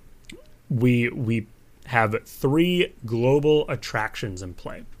we have 3 global attractions in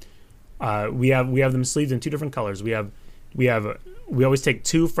play. We have them sleeved in 2 different colors. We always take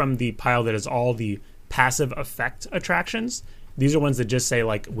 2 from the pile that is all the passive effect attractions. These are ones that just say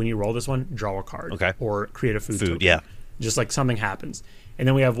like when you roll this one, draw a card, Okay. or create a food token. Yeah. Just like something happens. And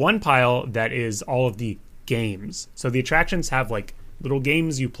then we have one pile that is all of the games. So the attractions have like little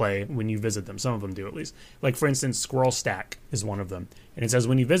games you play when you visit them. Some of them do at least. Like for instance, Squirrel Stack is one of them. And it says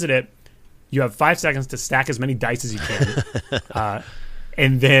when you visit it, you have 5 seconds to stack as many dice as you can.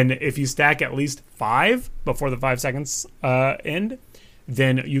 And then if you stack at least 5 before the 5 seconds end,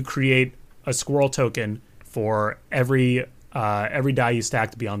 then you create a squirrel token for every die you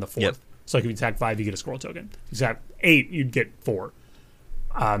stacked beyond the 4th. Yep. So like if you stack 5, you get a squirrel token. If you stack 8, you'd get 4.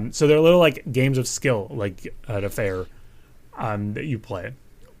 So they're little like games of skill, like at a fair, that you play.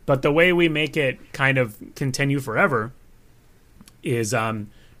 But the way we make it kind of continue forever is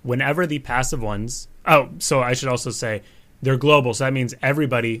whenever the passive ones. Oh, so I should also say they're global. So that means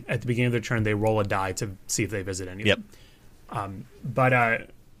everybody at the beginning of their turn they roll a die to see if they visit any. Yep. But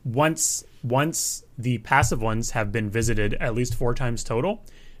once the passive ones have been visited at least 4 times total,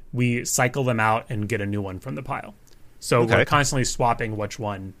 we cycle them out and get a new one from the pile. So Okay. we're constantly swapping which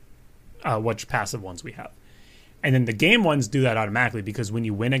passive ones we have. And then the game ones do that automatically because when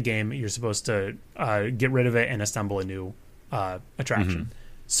you win a game, you're supposed to get rid of it and assemble a new attraction.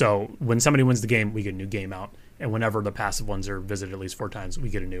 So when somebody wins the game, we get a new game out. And whenever the passive ones are visited at least 4 times, we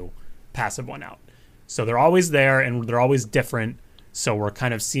get a new passive one out. So they're always there and they're always different. So we're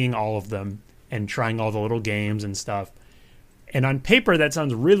kind of seeing all of them and trying all the little games and stuff. And on paper, that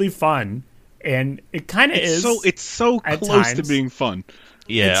sounds really fun. And it kind of is. It's so close to being fun.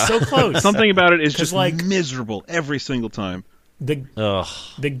 Yeah. It's so close. Something about it is just like, miserable every single time. The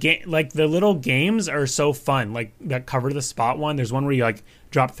game, like the little games are so fun. Like that cover the spot one. There's one where you like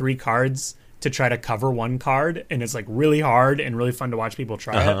drop 3 cards to try to cover one card, and it's like really hard and really fun to watch people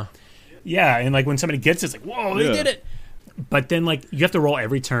try it. Yeah, and like when somebody gets it, it's like, whoa, they did it. But then like you have to roll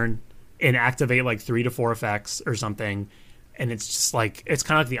every turn and activate like 3 to 4 effects or something, and it's just like it's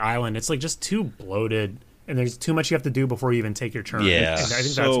kind of like the island. It's like just too bloated. And there's too much you have to do before you even take your turn. Yeah. And I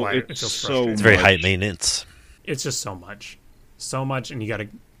think that's why it feels frustrating. It's very high maintenance. It's just so much. So much, and you got to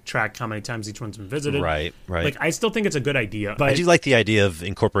track how many times each one's been visited. Right. Like, I still think it's a good idea. But I do like the idea of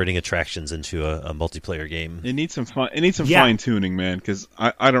incorporating attractions into a multiplayer game. It needs some fine tuning, man, because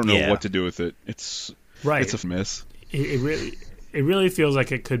I don't know what to do with it. It's a mess. It really feels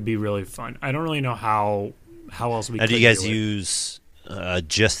like it could be really fun. I don't really know how else we. Now, do you guys use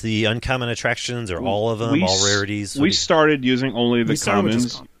just the uncommon attractions, or all of them, all rarities? We started using only the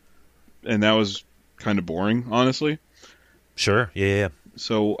commons, and that was kind of boring, honestly. Sure, yeah.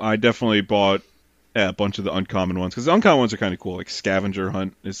 So I definitely bought a bunch of the uncommon ones, because the uncommon ones are kind of cool. Like Scavenger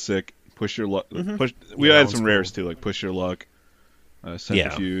Hunt is sick. Push Your Luck. We had some rares too, like Push Your Luck,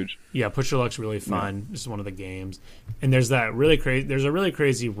 Centrifuge. Yeah, Push Your Luck's really fun. This is one of the games, and there's that really crazy. There's a really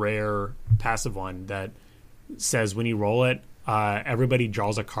crazy rare passive one that says when you roll it, everybody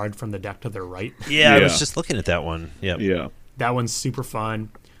draws a card from the deck to their right. Yeah, I was just looking at that one. Yep. Yeah, that one's super fun.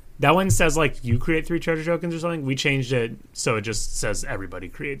 That one says like you create 3 treasure tokens or something. We changed it so it just says everybody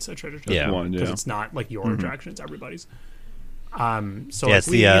creates a treasure token. Because it's not like your attraction; it's everybody's. So it's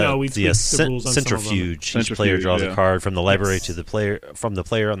we tweaked the rules on centrifuge. Each player draws a card from the library to the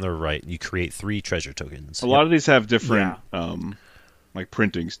player on their right. You create 3 treasure tokens. A lot of these have different like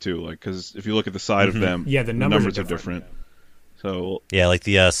printings too. Like because if you look at the side of them, the numbers are different. So like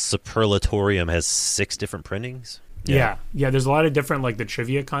the Superlatorium has 6 different printings. Yeah. There's a lot of different, like the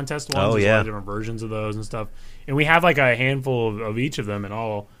trivia contest ones. There's a lot of different versions of those and stuff. And we have like a handful of each of them and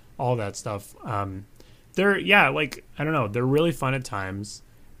all that stuff. They're like I don't know, they're really fun at times.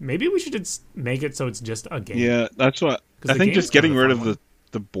 Maybe we should just make it so it's just a game. Yeah, that's what I think. Just getting rid of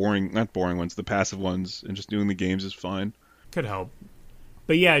the boring, not boring ones, the passive ones, and just doing the games is fine. Could help.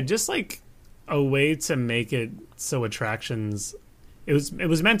 But yeah, just like a way to make it so attractions. It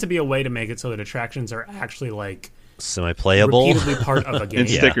was meant to be a way to make it so that attractions are actually like semi-playable, repeatedly part of a game. And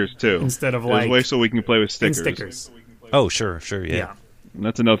stickers too, instead of like way so we can play with stickers. Oh, sure, yeah. And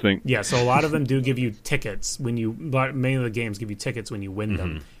that's another thing. Yeah, so a lot of them do give you tickets many of the games give you tickets when you win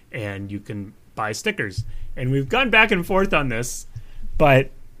them, and you can buy stickers. And we've gone back and forth on this, but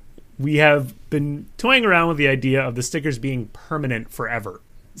we have been toying around with the idea of the stickers being permanent forever.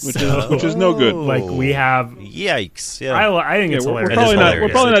 Which is no good. Like we have, yikes! Yeah, I think it's hilarious. We're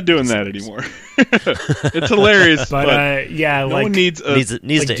probably not doing that anymore. It's hilarious, but no one needs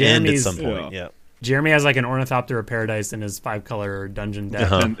to end at some point. Yeah. Jeremy has like an Ornithopter of Paradise in his 5-color dungeon deck.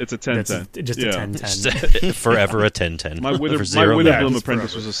 It's a 10-10. Just a 10-10. Forever a 10-10. My Witherbloom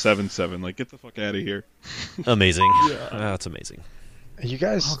Apprentice was a 7-7. Like, get the fuck out of here. Amazing. That's amazing. You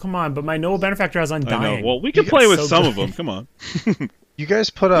guys... Oh, come on. But my Noble Benefactor has Undying. I know. Well, we can play with some of them. Come on. You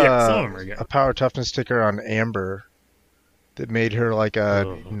guys put a Power Toughness sticker on Amber that made her like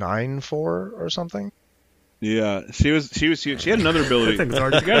a 9-4 or something? Yeah, she had another ability. She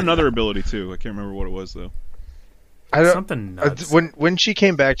got another ability too. I can't remember what it was though. Something nuts. When she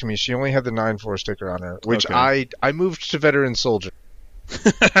came back to me, she only had the 9-4 sticker on her, which I moved to Veteran Soldier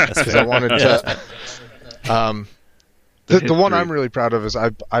because I wanted to. The one I'm really proud of is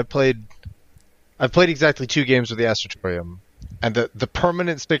I played exactly 2 games with the Astratorium, and the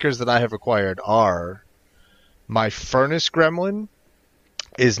permanent stickers that I have acquired are my Furnace Gremlin.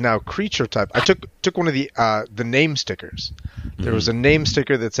 Is now creature type. I took one of the name stickers. There was a name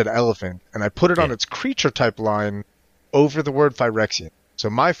sticker that said elephant, and I put it on its creature type line over the word Phyrexian. So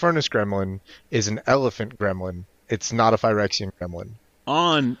my Furnace Gremlin is an elephant gremlin. It's not a Phyrexian gremlin.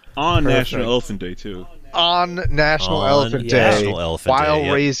 On National Elephant Day too. On National Elephant Day,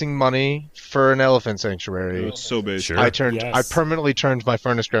 while raising money for an elephant sanctuary. It's so big. Sure. I permanently turned my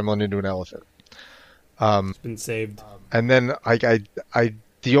Furnace Gremlin into an elephant. It's been saved. And then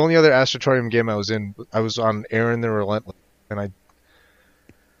the only other Astratorium game I was on Aaron the Relentless, and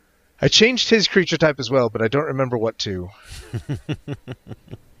I changed his creature type as well, but I don't remember what to.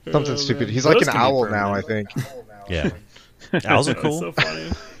 Something stupid. He's like an owl now, I think. Yeah. Owls are cool. So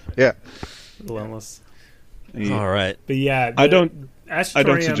funny. Yeah. Relentless. All right. But yeah, I don't I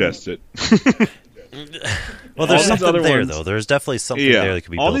don't suggest it. Well, there's All these something other there, ones- though. There's definitely something Yeah, there that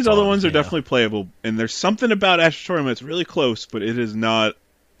could be all built these other on, ones are yeah. definitely playable, and there's something about Astrotorium that's really close, but it is not.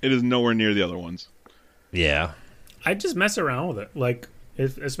 It is nowhere near the other ones. Yeah. I'd just mess around with it. Like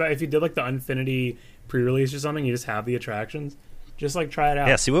if you did like the Infinity pre-release or something, you just have the attractions. Just like try it out.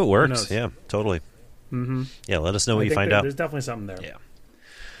 Yeah, see what Who works. knows? Yeah, totally. Mm-hmm. Yeah, let us know what I you think find out. There's definitely something there. Yeah.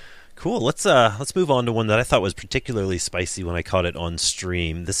 Cool. Let's move on to one that I thought was particularly spicy when I caught it on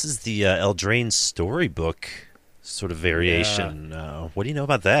stream. This is the Eldraine storybook sort of variation. What do you know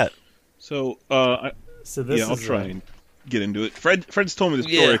about that? So, So this I'll is try and get into it. Fred's told me the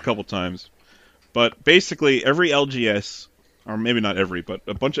story Yeah. a couple times, but basically every LGS, or maybe not every, but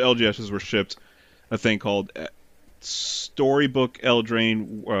a bunch of LGSs were shipped a thing called Storybook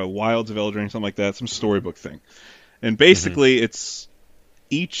Eldraine, Wilds of Eldraine, something like that, some storybook thing. And basically, it's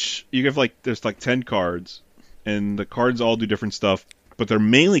you have there's 10 cards, and the cards all do different stuff, but they're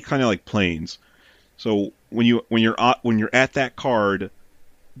mainly kind of like planes. So when you're at that card,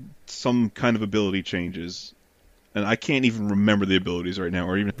 some kind of ability changes, and I can't even remember the abilities right now,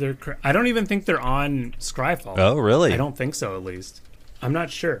 or even I don't even think they're on Scryfall. Oh, really? I don't think so. At least I'm not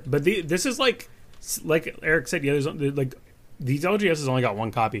sure. But this is like Eric said. Yeah, there's like these LGSs only got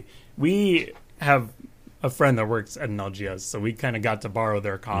one copy. We have a friend that works at an LGS, so we kind of got to borrow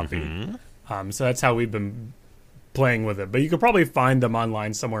their copy. So that's how we've been playing with it. But you could probably find them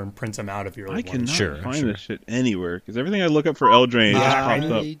online somewhere and print them out if you really I want. cannot find this shit anywhere because everything I look up for Eldraine just pops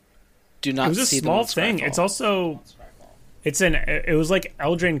up. I do not It was a see them small on thing. Scryfall. It's also it was like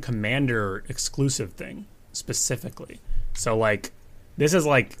Eldraine Commander exclusive thing specifically. So like this is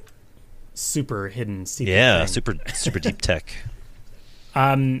like super hidden secret. Yeah, thing. super deep tech.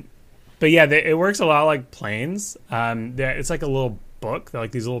 But yeah, it works a lot like Planes. It's like a little book, they're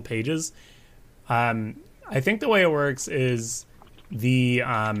like these little pages. I think the way it works is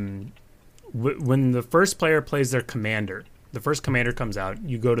when the first player plays their commander, the first commander comes out,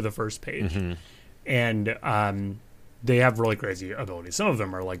 you go to the first page, and they have really crazy abilities. Some of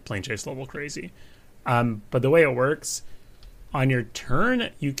them are like plane chase level crazy. But the way it works, on your turn,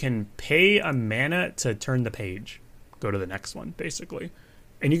 you can pay a mana to turn the page, go to the next one, basically.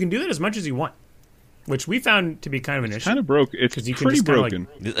 And you can do that as much as you want, which we found to be kind of an issue. Kind of broke. It's 'Cause you can pretty just kinda, broken.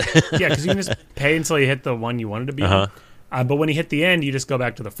 Yeah, because you can just pay until you hit the one you wanted to be on. But when you hit the end, you just go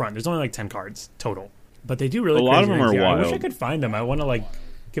back to the front. There's only like 10 cards total. But they do really A lot of crazy them are things. Yeah, I wish I wild. could find them. I want to like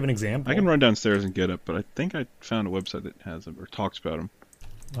give an example. I can run downstairs and get it, but I think I found a website that has them or talks about them.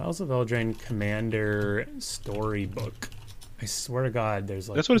 Wells of Eldraine Commander Storybook. I swear to God, there's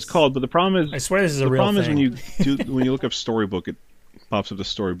like That's what it's called. But the problem is, I swear this is a the real problem thing. is when you look up storybook, it pops up the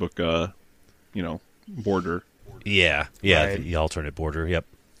storybook, border. Yeah, Right. the alternate border. Yep.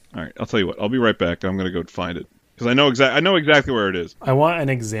 All right, I'll tell you what. I'll be right back. I'm gonna go find it because I know exactly where it is. I want an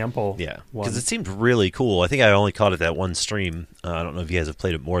example. Yeah, one. because it seemed really cool. I think I only caught it that one stream. I don't know if you guys have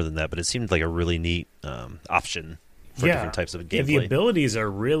played it more than that, but it seemed like a really neat option for different types of Yeah, gameplay. the abilities are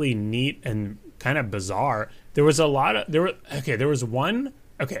really neat and kind of bizarre. There was one.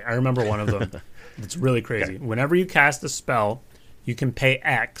 Okay, I remember one of them. It's really crazy. Okay. Whenever you cast a spell, you can pay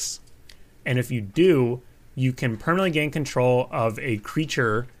X, and if you do, you can permanently gain control of a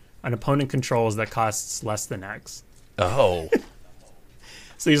creature an opponent controls that costs less than X. Oh.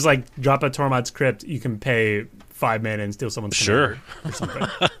 So you just like drop a Tormod's Crypt, you can pay 5 mana and steal someone's Sure or something.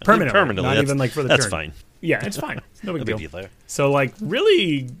 Permanently. Not even like for the that's turn. Fine. Yeah, it's fine. It's no big deal. there. So like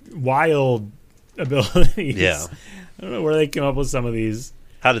really wild abilities. Yeah. I don't know where they came up with some of these.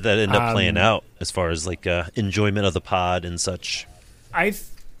 How did that end up playing out as far as like enjoyment of the pod and such? I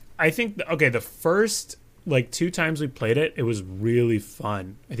think the first like 2 times we played it, it was really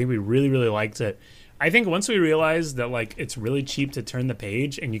fun. I think we really, really liked it. I think once we realized that like it's really cheap to turn the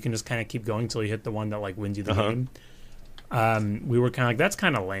page and you can just kind of keep going until you hit the one that like wins you the game, we were kind of like, that's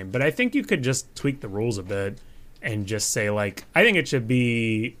kind of lame. But I think you could just tweak the rules a bit and just say like, I think it should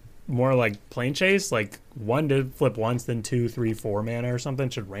be more like plane chase, like 1 to flip once, then 2, 3, 4 mana or something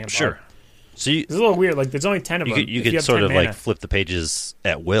should ramp up. Sure. So It's a little weird. Like there's only 10 of them. you If could have sort 10 of mana, like flip the pages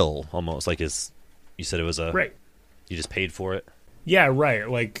at will, almost like you said it was a right. You just paid for it. Yeah, right.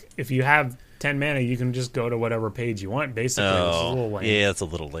 Like if you have 10 mana, you can just go to whatever page you want. Basically, it's a little lame. Yeah, it's a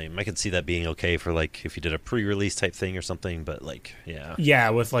little lame. I could see that being okay for like if you did a pre-release type thing or something, but like, yeah,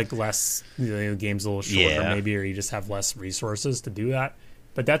 Yeah, with like less, the game's a little shorter, Yeah. maybe, or you just have less resources to do that.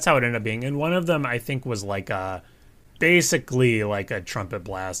 But that's how it ended up being. And one of them, I think, was like basically like a trumpet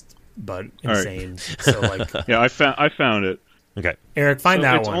blast, but insane. So like, Yeah, I found it. okay. Eric, find So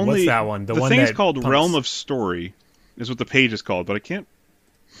that it's one. only- What's that one? The one thing is that called pumps. Realm of Story, is what the page is called, but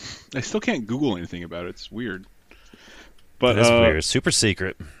I still can't Google anything about it. It's weird. But That's weird. Super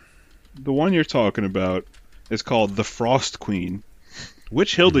secret. the one you're talking about is called the Frost Queen.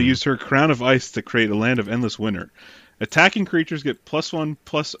 Witch Hilda used her crown of ice to create a land of endless winter. Attacking creatures get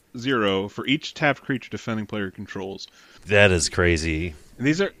 +1/+0 for each tapped creature defending player controls. That is crazy. And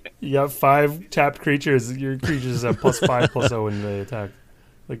these are You have 5 tapped creatures. Your creatures have +5/+0 when they attack.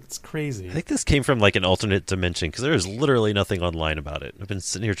 Like, it's crazy. I think this came from like an alternate dimension because there is literally nothing online about it. I've been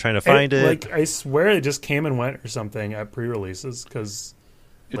sitting here trying to find it. Like, I swear it just came and went or something at pre-releases because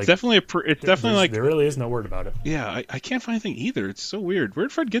it's definitely like there really is no word about it. yeah. I can't find anything either. It's so weird. Where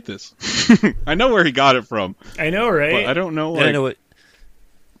did Fred get this? I know where he got it from, I know, right? but I don't know. And I know what.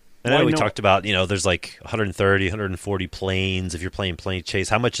 I know Why we no- talked about, there's like 130, 140 planes if you're playing Plane Chase.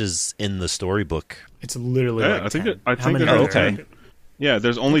 How much is in the storybook? It's literally Yeah, like I think 10. that- I How think many there's are okay. there? Yeah,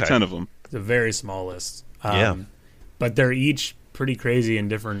 there's only Okay. 10 of them. It's a very small list. Yeah. But they're each pretty crazy in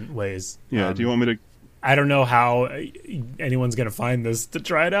different ways. Yeah. Do you want me to? I don't know how anyone's going to find this to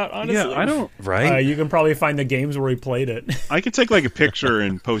try it out, honestly. Yeah, I don't. Right? You can probably find the games where we played it. I could take like a picture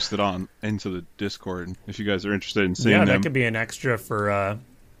and post it on into the Discord if you guys are interested in seeing Yeah, them. that could be an extra for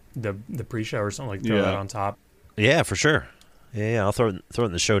the pre-show or something, like throw Yeah. that on top. Yeah, for sure. Yeah, I'll throw it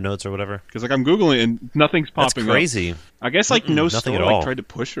in the show notes or whatever. Because like I'm googling and nothing's That's popping up. crazy. I guess like no nothing store at like all. tried to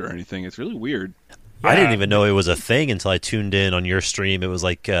push it or anything. It's really weird. I didn't Yeah. even know it was a thing until I tuned in on your stream. It was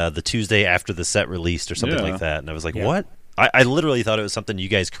like the Tuesday after the set released or something Yeah. like that, and I was like, Yeah. "What?" I literally thought it was something you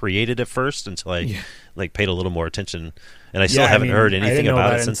guys created at first until I like paid a little more attention, and I still haven't heard I anything didn't know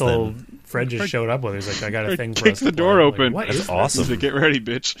about that it since until then. Fred just showed up with it. He's like, I got a thing for Kick us the to door play. I'm like, open. what That's is awesome. So get ready,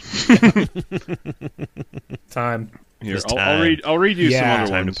 bitch. this? Time. Here, It's I'll time. read you Yeah. some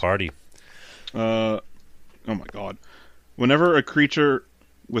other Time ones. to party. Oh my god. Whenever a creature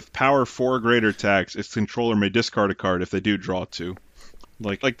with power 4 or greater attacks, its controller may discard a card if they do draw 2.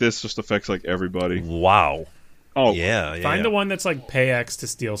 Like this just affects like everybody. Wow. Oh Yeah. Find the one that's like pay X to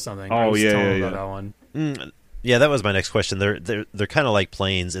steal something. I Oh, was yeah, telling yeah, about yeah. that one. Yeah, that was my next question. They're kind of like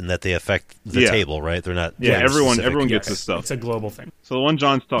planes in that they affect the Yeah. table, right? They're not. Yeah, genre everyone specific. gets this stuff. It's a global thing. So the one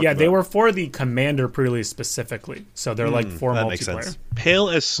John's talking Yeah, about. they were for the Commander pre-release specifically, so they're like for that makes multiplayer. sense. Pale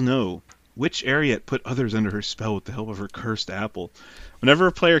as snow. Witch Ariat put others under her spell with the help of her cursed apple. Whenever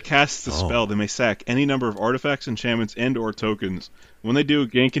a player casts a spell, they may sack any number of artifacts, enchantments, and/or tokens. When they do,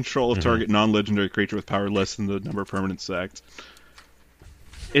 gain control of target non-legendary creature with power less than the number of permanents sacked.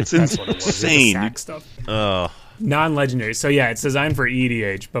 It's That's what it was. It's the insane. sack stuff. Oh, Non-legendary. So yeah, it's designed for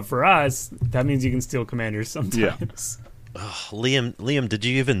EDH, but for us, that means you can steal commanders sometimes. Liam, did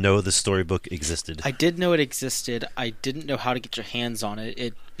you even know the storybook existed? I did know it existed. I didn't know how to get your hands on it.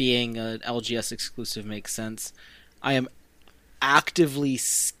 It being an LGS exclusive makes sense. I am actively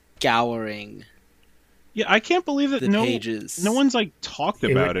scouring Yeah, I can't believe that the pages. no one's like talked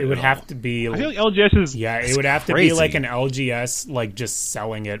about it. It would at have all. to be. I feel like LGS is. Yeah, That's it would have to crazy. be like an LGS, like just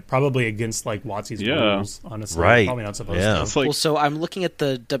selling it, probably against like WotC's Yeah. rules. Honestly, Right. Probably not supposed Yeah. to. It's like Well, so I'm looking at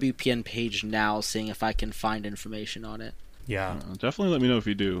the WPN page now, seeing if I can find information on it. Yeah, definitely let me know if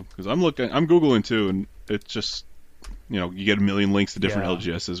you do, because I'm googling too, and it's just you get a million links to different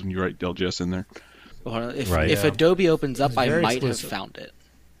Yeah. LGSs when you write LGS in there. Well, if Right. if Yeah. Adobe opens up, It's I very might exclusive. have found it.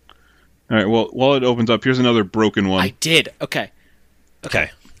 All right, well, while it opens up, here's another broken one. I did. Okay.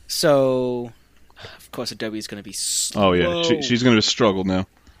 Okay. So, of course, Adobe is going to be slow. Oh yeah, she's gonna struggle now.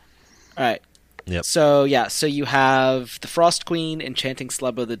 All right. Yep. So you have the Frost Queen, Enchanting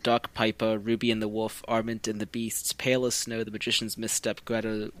Slubber, the Dark Piper, Ruby and the Wolf, Arment and the Beasts, Pale as Snow, the Magician's Misstep,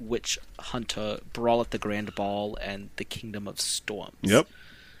 Greta, Witch Hunter, Brawl at the Grand Ball, and the Kingdom of Storms. Yep,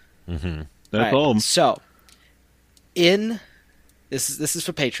 Mm-hmm. that's all. So, this is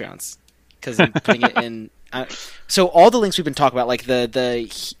for Patreons because I'm putting it in. So all the links we've been talking about, like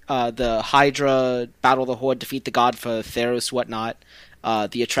the Hydra, Battle of the Horde, Defeat the God for Theros, whatnot,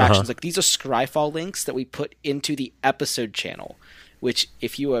 the attractions, like these are Scryfall links that we put into the episode channel, which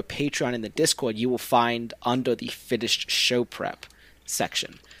if you are a Patreon in the Discord, you will find under the finished show prep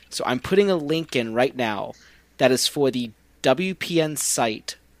section. So I'm putting a link in right now that is for the WPN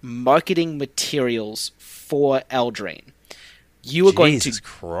site marketing materials for Eldraine. You are going to Jesus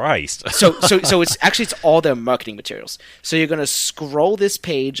Christ. so it's all their marketing materials. So you're going to scroll this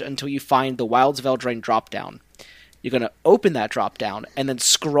page until you find the Wilds of Eldraine drop-down. You're going to open that drop-down and then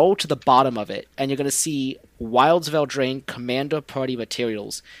scroll to the bottom of it, and you're going to see Wilds of Eldraine Commander Party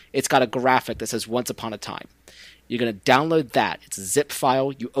Materials. It's got a graphic that says Once Upon a Time. You're going to download that. It's a zip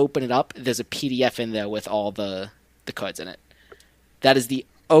file. You open it up. There's a PDF in there with all the cards in it. That is the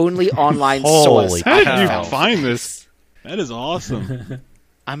only online Holy source How I did have you found. find this? That is awesome.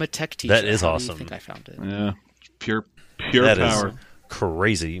 I'm a tech teacher. That is How awesome. do you think I found it? Yeah, pure That is power.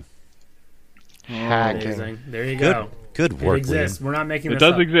 crazy. Hacking. Amazing. There you go. Good It work, exists. Liam. We're not making It this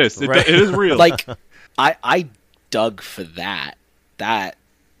does up. exist. Right. It is real. Like, I dug for that.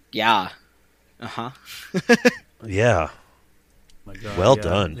 Yeah. Yeah. Oh my God, Well yeah.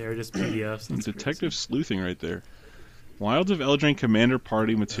 done. They're just PDFs. That's Detective sleuthing right there. Wilds of Eldraine Commander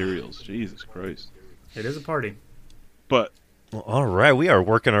Party Materials. Jesus Christ. crazy. It is a party. But Well, all right, we are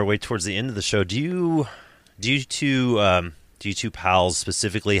working our way towards the end of the show. Do you two pals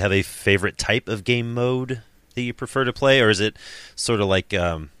specifically have a favorite type of game mode that you prefer to play, or is it sort of like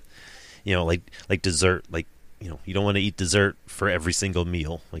like dessert, like you don't want to eat dessert for every single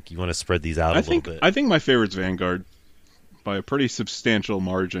meal, like you want to spread these out a little bit? I think my favorite's Vanguard by a pretty substantial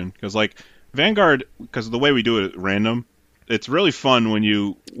margin, because like Vanguard, because of the way we do it at random, it's really fun when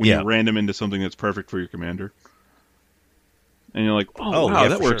you random into something that's perfect for your commander. And you're like, oh wow, yeah,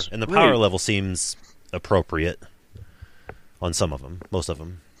 that for works. sure. And the great. power level seems appropriate on some of them, most of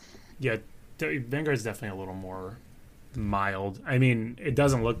them. Yeah, Vanguard's definitely a little more mild. I mean, it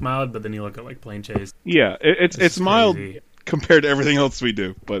doesn't look mild, but then you look at like Plane Chase. Yeah, it's mild crazy. compared to everything else we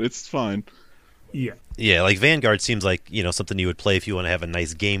do, but it's fine. Yeah. Yeah, like Vanguard seems like something you would play if you want to have a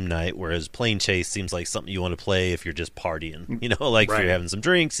nice game night, whereas Plane Chase seems like something you want to play if you're just partying. Like if Right. you're having some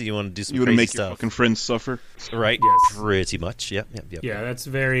drinks and you want to do some You want to crazy make your stuff, fucking friends suffer. right? Yes. Pretty much. Yep. Yeah, that's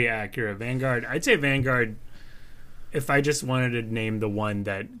very accurate. Vanguard, I'd say Vanguard, if I just wanted to name the one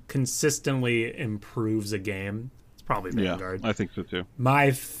that consistently improves a game, it's probably Vanguard. Yeah, I think so too.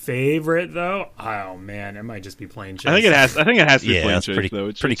 My favorite, though, oh man, it might just be Plane Chase. I think it has to be Yeah, Plane it's Chase pretty though.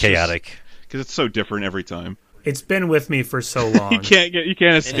 It's pretty just- chaotic. because it's so different every time. It's been with me for so long. You can't escape.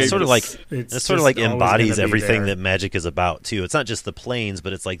 And it's sort of like It's it sort of just like always embodies gonna be everything there. that Magic is about too. It's not just the planes,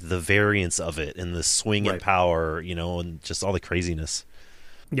 but it's like the variance of it and the swing and Right. power, and just all the craziness.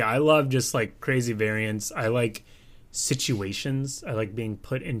 Yeah, I love just like crazy variants. I like situations. I like being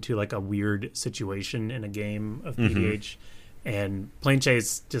put into like a weird situation in a game of PDH, and Plane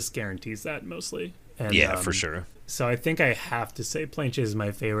Chase just guarantees that mostly. And, Yeah, for sure. So I think I have to say Plane Chase is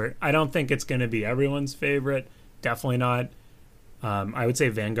my favorite. I don't think it's going to be everyone's favorite. Definitely not. I would say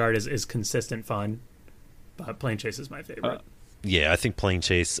Vanguard is consistent fun, but Plane Chase is my favorite. Yeah, I think Plane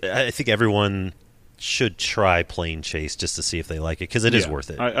Chase. I think everyone should try Plane Chase just to see if they like it, because it is worth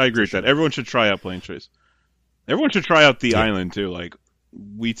it. I agree with that. Everyone should try out Plane Chase. Everyone should try out the island too. Like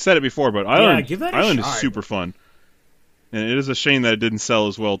we said it before, but island give that a island shot. is super fun, and it is a shame that it didn't sell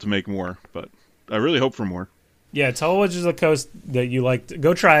as well to make more. But I really hope for more. Yeah, tell Wizards of the Coast that you liked.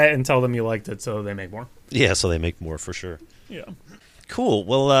 Go try it and tell them you liked it, so they make more. Yeah, so they make more for sure. Yeah. Cool.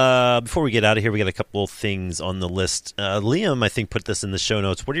 Well, before we get out of here, we got a couple things on the list. Liam, I think, put this in the show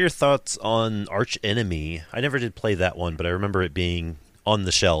notes. What are your thoughts on Arch Enemy? I never did play that one, but I remember it being on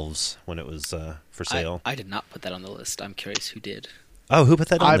the shelves when it was for sale. I did not put that on the list. I'm curious who did. Oh, who put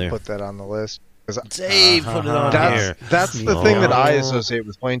that on I there? put that on the list. 'Cause Dave put it on here. That's the thing that I associate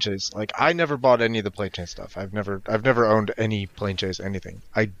with Plane Chase. Like, I never bought any of the Plane Chase stuff. I've never owned any Plane Chase anything.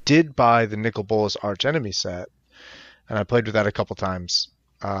 I did buy the Nicol Bolas Arch Enemy set, and I played with that a couple times.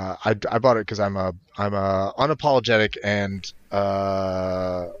 I bought it because I'm a unapologetic and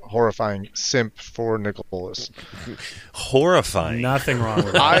horrifying simp for Nicol Bolas. Horrifying. Nothing wrong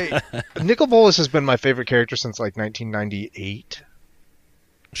with that. Nicol Bolas has been my favorite character since like 1998.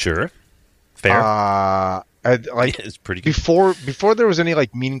 Sure. Fair. Like It's pretty good. before there was any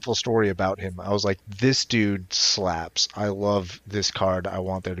like meaningful story about him, I was like, this dude slaps. I love this card. I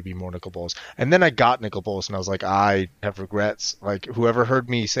want there to be more Nicol Bolas. And then I got Nicol Bolas, and I was like, I have regrets. Like, whoever heard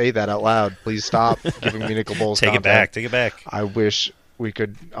me say that out loud, please stop giving me Nicol Bolas. Take it back. Take it back. I wish we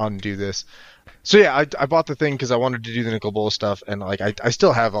could undo this. So yeah, I bought the thing because I wanted to do the Nicol Bolas stuff, and like I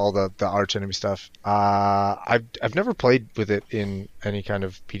still have all the Arch Enemy stuff. I've never played with it in any kind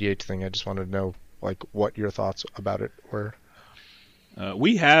of PDH thing. I just wanted to know like what your thoughts about it were.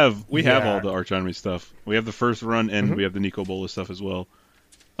 We have all the Arch Enemy stuff. We have the first run, and we have the Nicol Bolas stuff as well.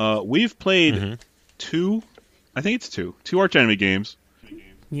 We've played two Arch Enemy games.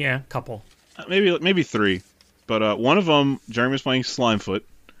 Yeah, couple. Maybe three, but one of them Jeremy was playing Slimefoot,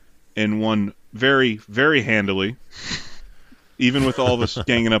 and won very, very handily, even with all of us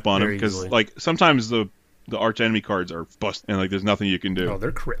ganging up on him, Very because easily. like sometimes the Arch Enemy cards are busted, and like there's nothing you can do. Oh,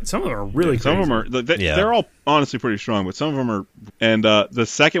 they're some of them are really crazy. Some of them are they're all honestly pretty strong, but some of them are. And the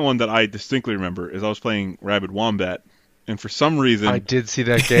second one that I distinctly remember is I was playing Rabid Wombat, and for some reason I did see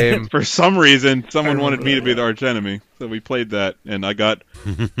that game. for some reason, someone wanted me to be the Arch Enemy, so we played that, and I got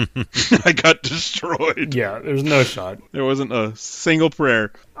I got destroyed. Yeah, there's no shot. There wasn't a single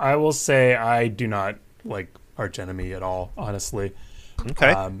prayer. I will say I do not like Arch Enemy at all, honestly.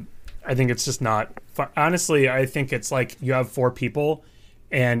 Okay. I think it's just not fun. Honestly, I think it's like you have four people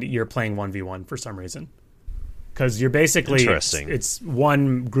and you're playing 1v1 for some reason. Because you're basically it's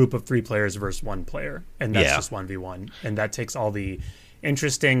one group of 3 players versus 1 player, and that's just 1v1, and that takes all the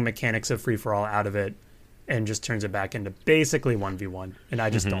interesting mechanics of free for all out of it, and just turns it back into basically 1v1. And I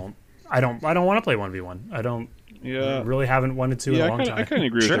just don't want to play 1v1. I don't. Yeah, really haven't wanted to in a long time. I kind of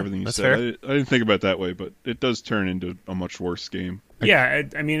agree with everything you said. I didn't think about it that way, but it does turn into a much worse game. Yeah,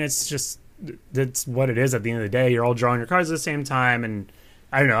 I mean, it's just that's what it is. At the end of the day, you're all drawing your cards at the same time, and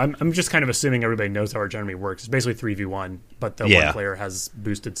I don't know. I'm just kind of assuming everybody knows how our generally works. It's basically 3v1, but the one player has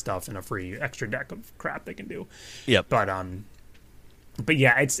boosted stuff and a free extra deck of crap they can do. Yep. But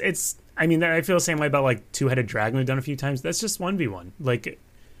yeah, it's. I mean, I feel the same way about like Two-Headed Dragon we've done a few times. That's just 1v1. Like,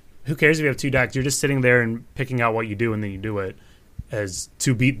 who cares if you have 2 decks? You're just sitting there and picking out what you do, and then you do it as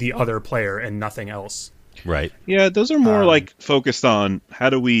to beat the other player and nothing else. Right. Yeah, those are more like focused on how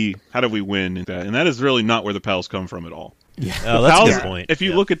do we win, and that is really not where the PALs come from at all. Yeah, that's a good point. If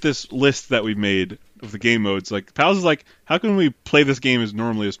you look at this list that we've made of the game modes, like PALs is like, how can we play this game as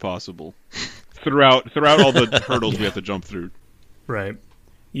normally as possible throughout all the hurdles we have to jump through? Right.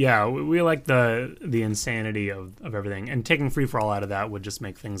 Yeah, we like the insanity of everything, and taking free for all out of that would just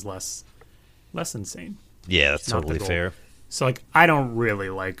make things less insane. Yeah, that's totally fair. So like, I don't really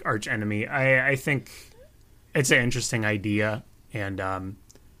like Arch Enemy. I think it's an interesting idea, and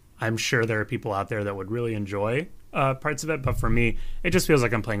I'm sure there are people out there that would really enjoy parts of it. But for me, it just feels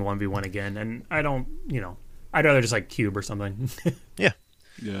like I'm playing 1v1 again, and I don't, I'd rather just like Cube or something. Yeah,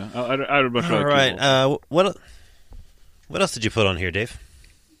 I'd much rather. All right, what else did you put on here, Dave?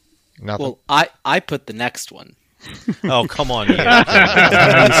 Nothing. Well, I put the next one. Oh, come on. I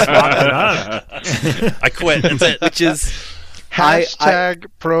quit. That's it. Which is hashtag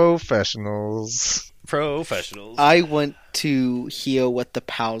professionals. Professionals. I want to hear what the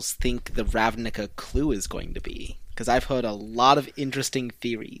pals think the Ravnica clue is going to be, because I've heard a lot of interesting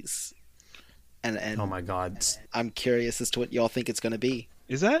theories. And oh my god, I'm curious as to what y'all think it's going to be.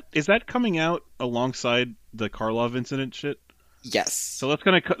 Is that coming out alongside the Karlov incident shit? Yes. So that's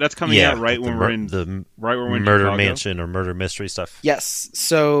coming out right when we're in the Murder Chicago? Mansion or murder mystery stuff. Yes.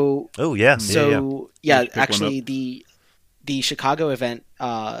 So. Oh yeah. Yeah. Actually, the Chicago event,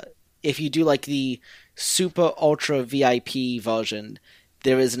 if you do like the super ultra VIP version,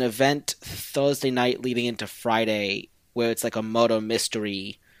 there is an event Thursday night leading into Friday where it's like a murder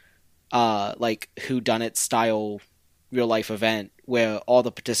mystery, like whodunit style real life event where all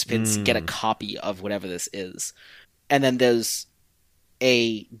the participants get a copy of whatever this is. And then there's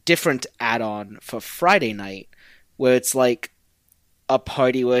a different add-on for Friday night where it's like a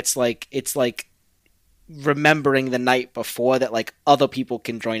party where it's like remembering the night before that like other people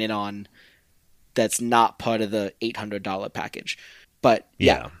can join in on that's not part of the $800 package. But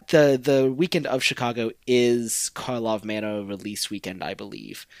yeah, the weekend of Chicago is Karlov Manor release weekend, I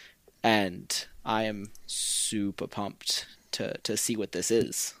believe. And I am super pumped to see what this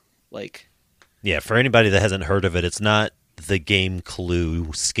is. Like, yeah, for anybody that hasn't heard of it, it's not the game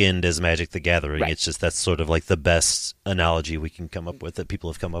Clue skinned as Magic the Gathering. Right. It's just that's sort of like the best analogy we can come up with that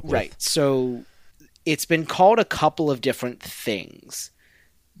people have come up with. Right. So it's been called a couple of different things,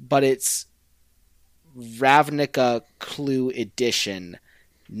 but it's Ravnica Clue Edition,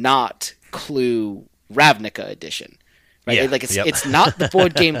 not Clue Ravnica Edition. Right? Yeah. Like it's not the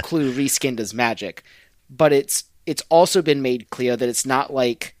board game Clue reskinned as Magic, but it's also been made clear that it's not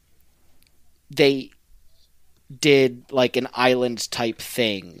like they did like an island type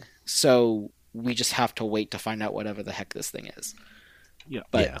thing, so we just have to wait to find out whatever the heck this thing is. Yeah,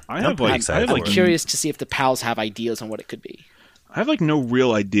 but I'm curious to see if the pals have ideas on what it could be. I have like no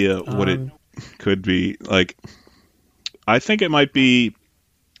real idea what it could be. Like, I think it might be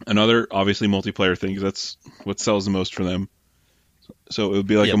another obviously multiplayer thing because that's what sells the most for them. So it would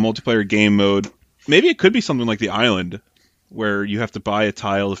be like a multiplayer game mode. Maybe it could be something like the island, where you have to buy a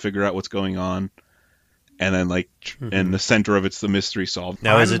tile to figure out what's going on, and then like in the center of it's the mystery solved.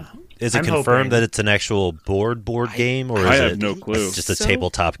 Now, is it confirmed that it's an actual board game, or I is have it no clue. Just a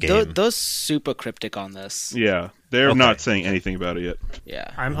tabletop game? Those super cryptic on this. Yeah, they're not saying anything about it yet.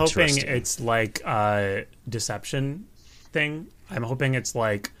 Yeah, I'm hoping it's like a deception thing. I'm hoping it's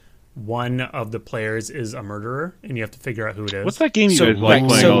like one of the players is a murderer, and you have to figure out who it is. What's that game you guys like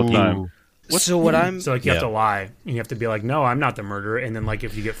playing all the time? So what I'm so like you have to lie, and you have to be like, no, I'm not the murderer, and then like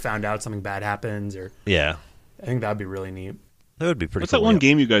if you get found out, something bad happens, or I think that'd be really neat. That would be pretty. What's that one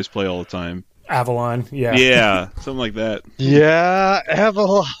game you guys play all the time? Avalon, yeah, something like that. Yeah,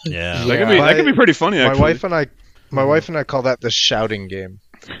 Avalon. Yeah, that could be pretty funny. Actually, my wife and I call that the shouting game.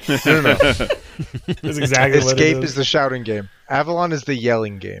 No. That's exactly what it Escape is the shouting game. Avalon is the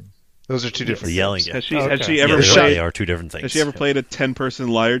yelling game. Those are two different The yelling. games. Has she Oh, has okay. she Yeah, ever they played? are two different things. Has she ever played a 10-person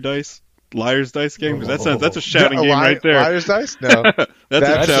Liar's Dice game? Because that's a shouting A game right there. Liar's Dice? No. That's a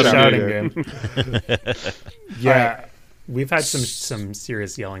That's That's a shouting shouting game. game. Yeah, we've had some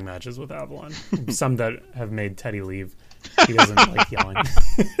serious yelling matches with Avalon. Some that have made Teddy leave. He doesn't like yelling.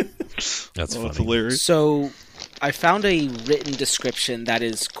 That's That's funny. hilarious. So I found a written description that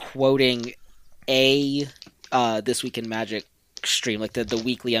is quoting a This Week in Magic stream, like the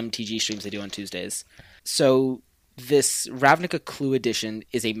weekly MTG streams they do on Tuesdays. So this Ravnica Clue edition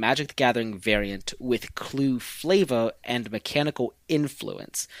is a Magic the Gathering variant with Clue flavor and mechanical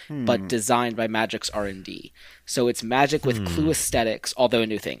influence, but designed by Magic's R&D. So it's Magic with Clue aesthetics, although a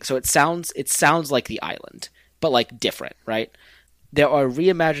new thing. So it sounds like the island, but like different, right? There are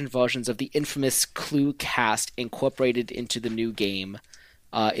reimagined versions of the infamous Clue cast incorporated into the new game.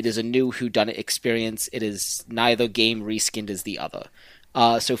 It is a new whodunit experience. It is neither game reskinned as the other.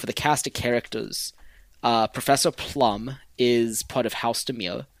 So for the cast of characters, Professor Plum is part of House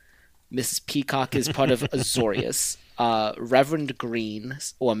Demir. Mrs. Peacock is part of Azorius. Reverend Green,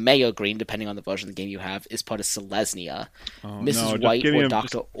 or Mayor Green, depending on the version of the game you have, is part of Selesnya. Mrs. White or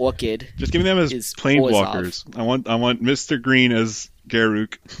Dr. Orchid Just give me them as is planeswalkers. I want Mr. Green as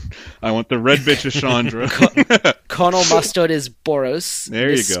Garruk. I want the red bitch as Chandra. Colonel Mustard is Boros. There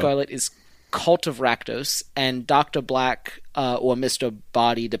you Miss go. Scarlet is Cult of Rakdos, and Dr. Black or Mr.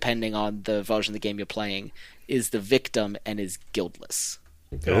 Body, depending on the version of the game you're playing, is the victim and is guildless.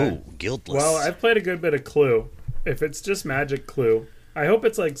 Oh, guildless. Well, I've played a good bit of Clue. If it's just Magic Clue, I hope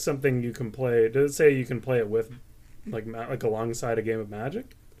it's like something you can play. Does it say you can play it with, like alongside a game of Magic?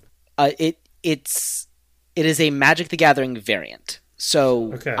 It is a Magic the Gathering variant.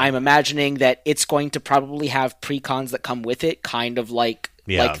 So Okay. I'm imagining that it's going to probably have precons that come with it, kind of like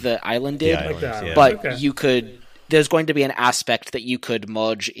the island did. The island, that. yeah. But Okay. there's going to be an aspect that you could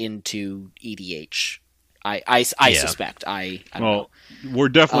merge into EDH. I suspect. I don't know. Well, we're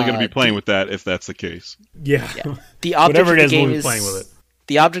definitely going to be playing with that if that's the case. Yeah. The object Whatever of it the is, game we'll be is playing with it.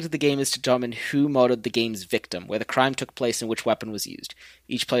 the object of the game is to determine who murdered the game's victim, where the crime took place, and which weapon was used.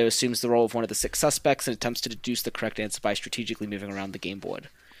 Each player assumes the role of one of the 6 suspects and attempts to deduce the correct answer by strategically moving around the game board.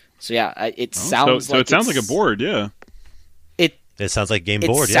 So yeah, it sounds so like it sounds like a board, yeah. it sounds like game It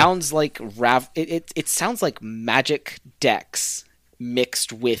board. sounds like it sounds like Magic decks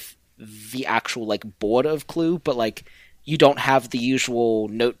mixed with the actual like board of Clue, but like you don't have the usual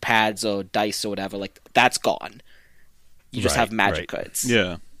notepads or dice or whatever. Like that's gone. You just Right, have Magic right. cards.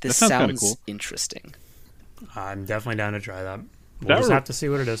 Yeah. This that sounds kind of sounds cool. interesting. I'm definitely down to try that. We'll That just re- have to see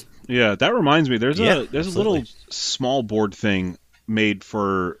what it is. Yeah, that reminds me. There's Yeah, a little absolutely. small board thing made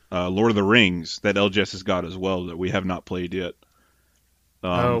for Lord of the Rings that LGS has got as well that we have not played yet.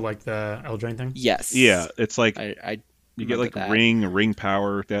 Like the Eldraine thing? Yes. Yeah, it's like I you get like remember that. ring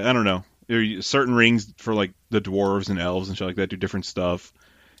power. I don't know. There are certain rings for like the dwarves and elves and shit like that do different stuff.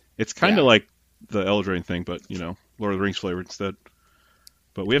 It's kind of Yeah. like the Eldraine thing, but Lord of the Rings flavored instead.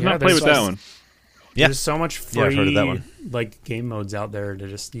 But we have Yeah, not played with there's- that one. Yeah. There's so much free Yeah, I've heard of that one. like game modes out there to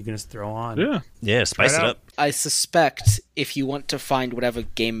you can just throw on. Yeah, Spice Try it it up. I suspect if you want to find whatever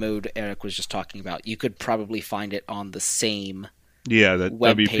game mode Eric was just talking about, you could probably find it on the same yeah. That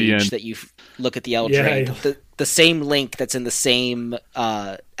web WPN. page that you look at the Eldraine. Yeah. The same link that's in the same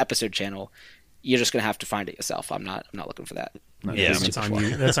episode channel. You're just gonna have to find it yourself. I'm not looking for that. Yeah, That's on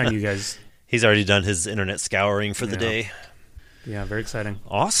you. That's on you guys. He's already done his internet scouring for the Yeah. day. Yeah, very exciting.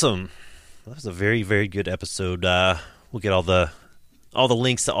 Awesome. That was a very, very good episode. We'll get all the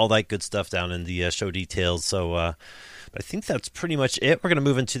links to all that good stuff down in the show details. So I think that's pretty much it. We're going to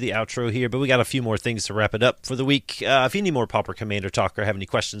move into the outro here, but we got a few more things to wrap it up for the week. If you need more Pauper Commander talk or have any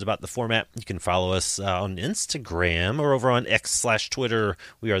questions about the format, you can follow us on Instagram or over on X/Twitter.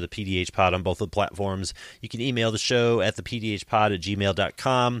 We are the PDH Pod on both of the platforms. You can email the show at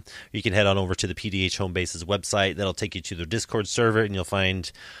thepdhpod@gmail.com. You can head on over to the PDH Homebase's website. That'll take you to their Discord server, and you'll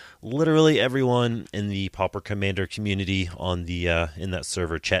find literally everyone in the Pauper Commander community on the in that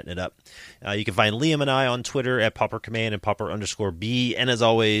server chatting it up. You can find Liam and I on Twitter at Pauper Command and Pauper_B. And as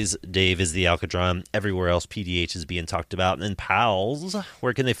always, Dave is the Alcadron. Everywhere else PDH is being talked about. And pals,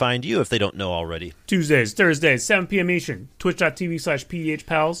 where can they find you if they don't know already? Tuesdays, Thursdays, 7 p.m. Eastern.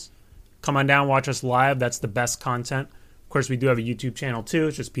 Twitch.tv/PDHPals. Come on down, watch us live. That's the best content. Of course, we do have a YouTube channel too.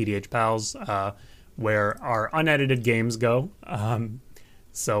 It's just PDH Pals, where our unedited games go.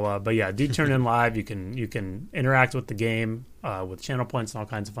 But yeah, do turn in live. You can interact with the game with channel points and all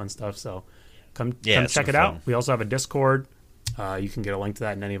kinds of fun stuff. So come check it out. We also have a Discord. You can get a link to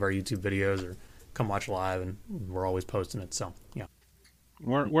that in any of our YouTube videos, or come watch live, and we're always posting it. So yeah.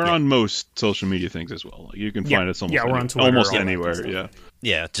 We're on most social media things as well. Like, you can find us we're on Twitter, almost all that anywhere. stuff. Yeah.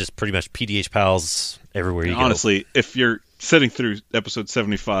 Yeah, just pretty much PDH Pals everywhere you go. Honestly, if you're sitting through episode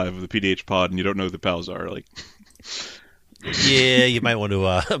 75 of the PDH pod and you don't know who the pals are, like, yeah, you might want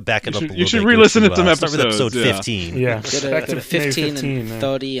to back it up a little bit. You should re-listen to some Start with episode episodes, 15. Yeah, Go to 15 15, and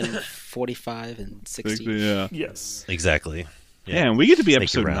 30 and 45 and 60. yeah. Yes. Exactly. Yeah, and we get to be Snake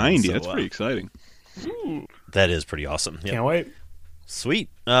episode around, 90. so, That's pretty exciting. That is pretty awesome. Yep. Can't wait. Sweet.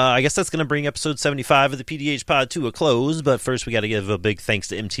 I guess that's going to bring episode 75 of the PDH Pod to a close, but first we got to give a big thanks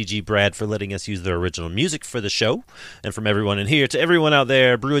to MTG Brad for letting us use their original music for the show. And from everyone in here to everyone out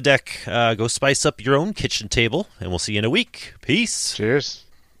there, brew a deck, go spice up your own kitchen table, and we'll see you in a week. Peace. Cheers.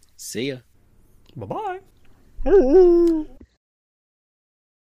 See ya. Bye-bye. I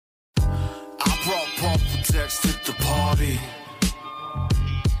brought bumper decks to the party.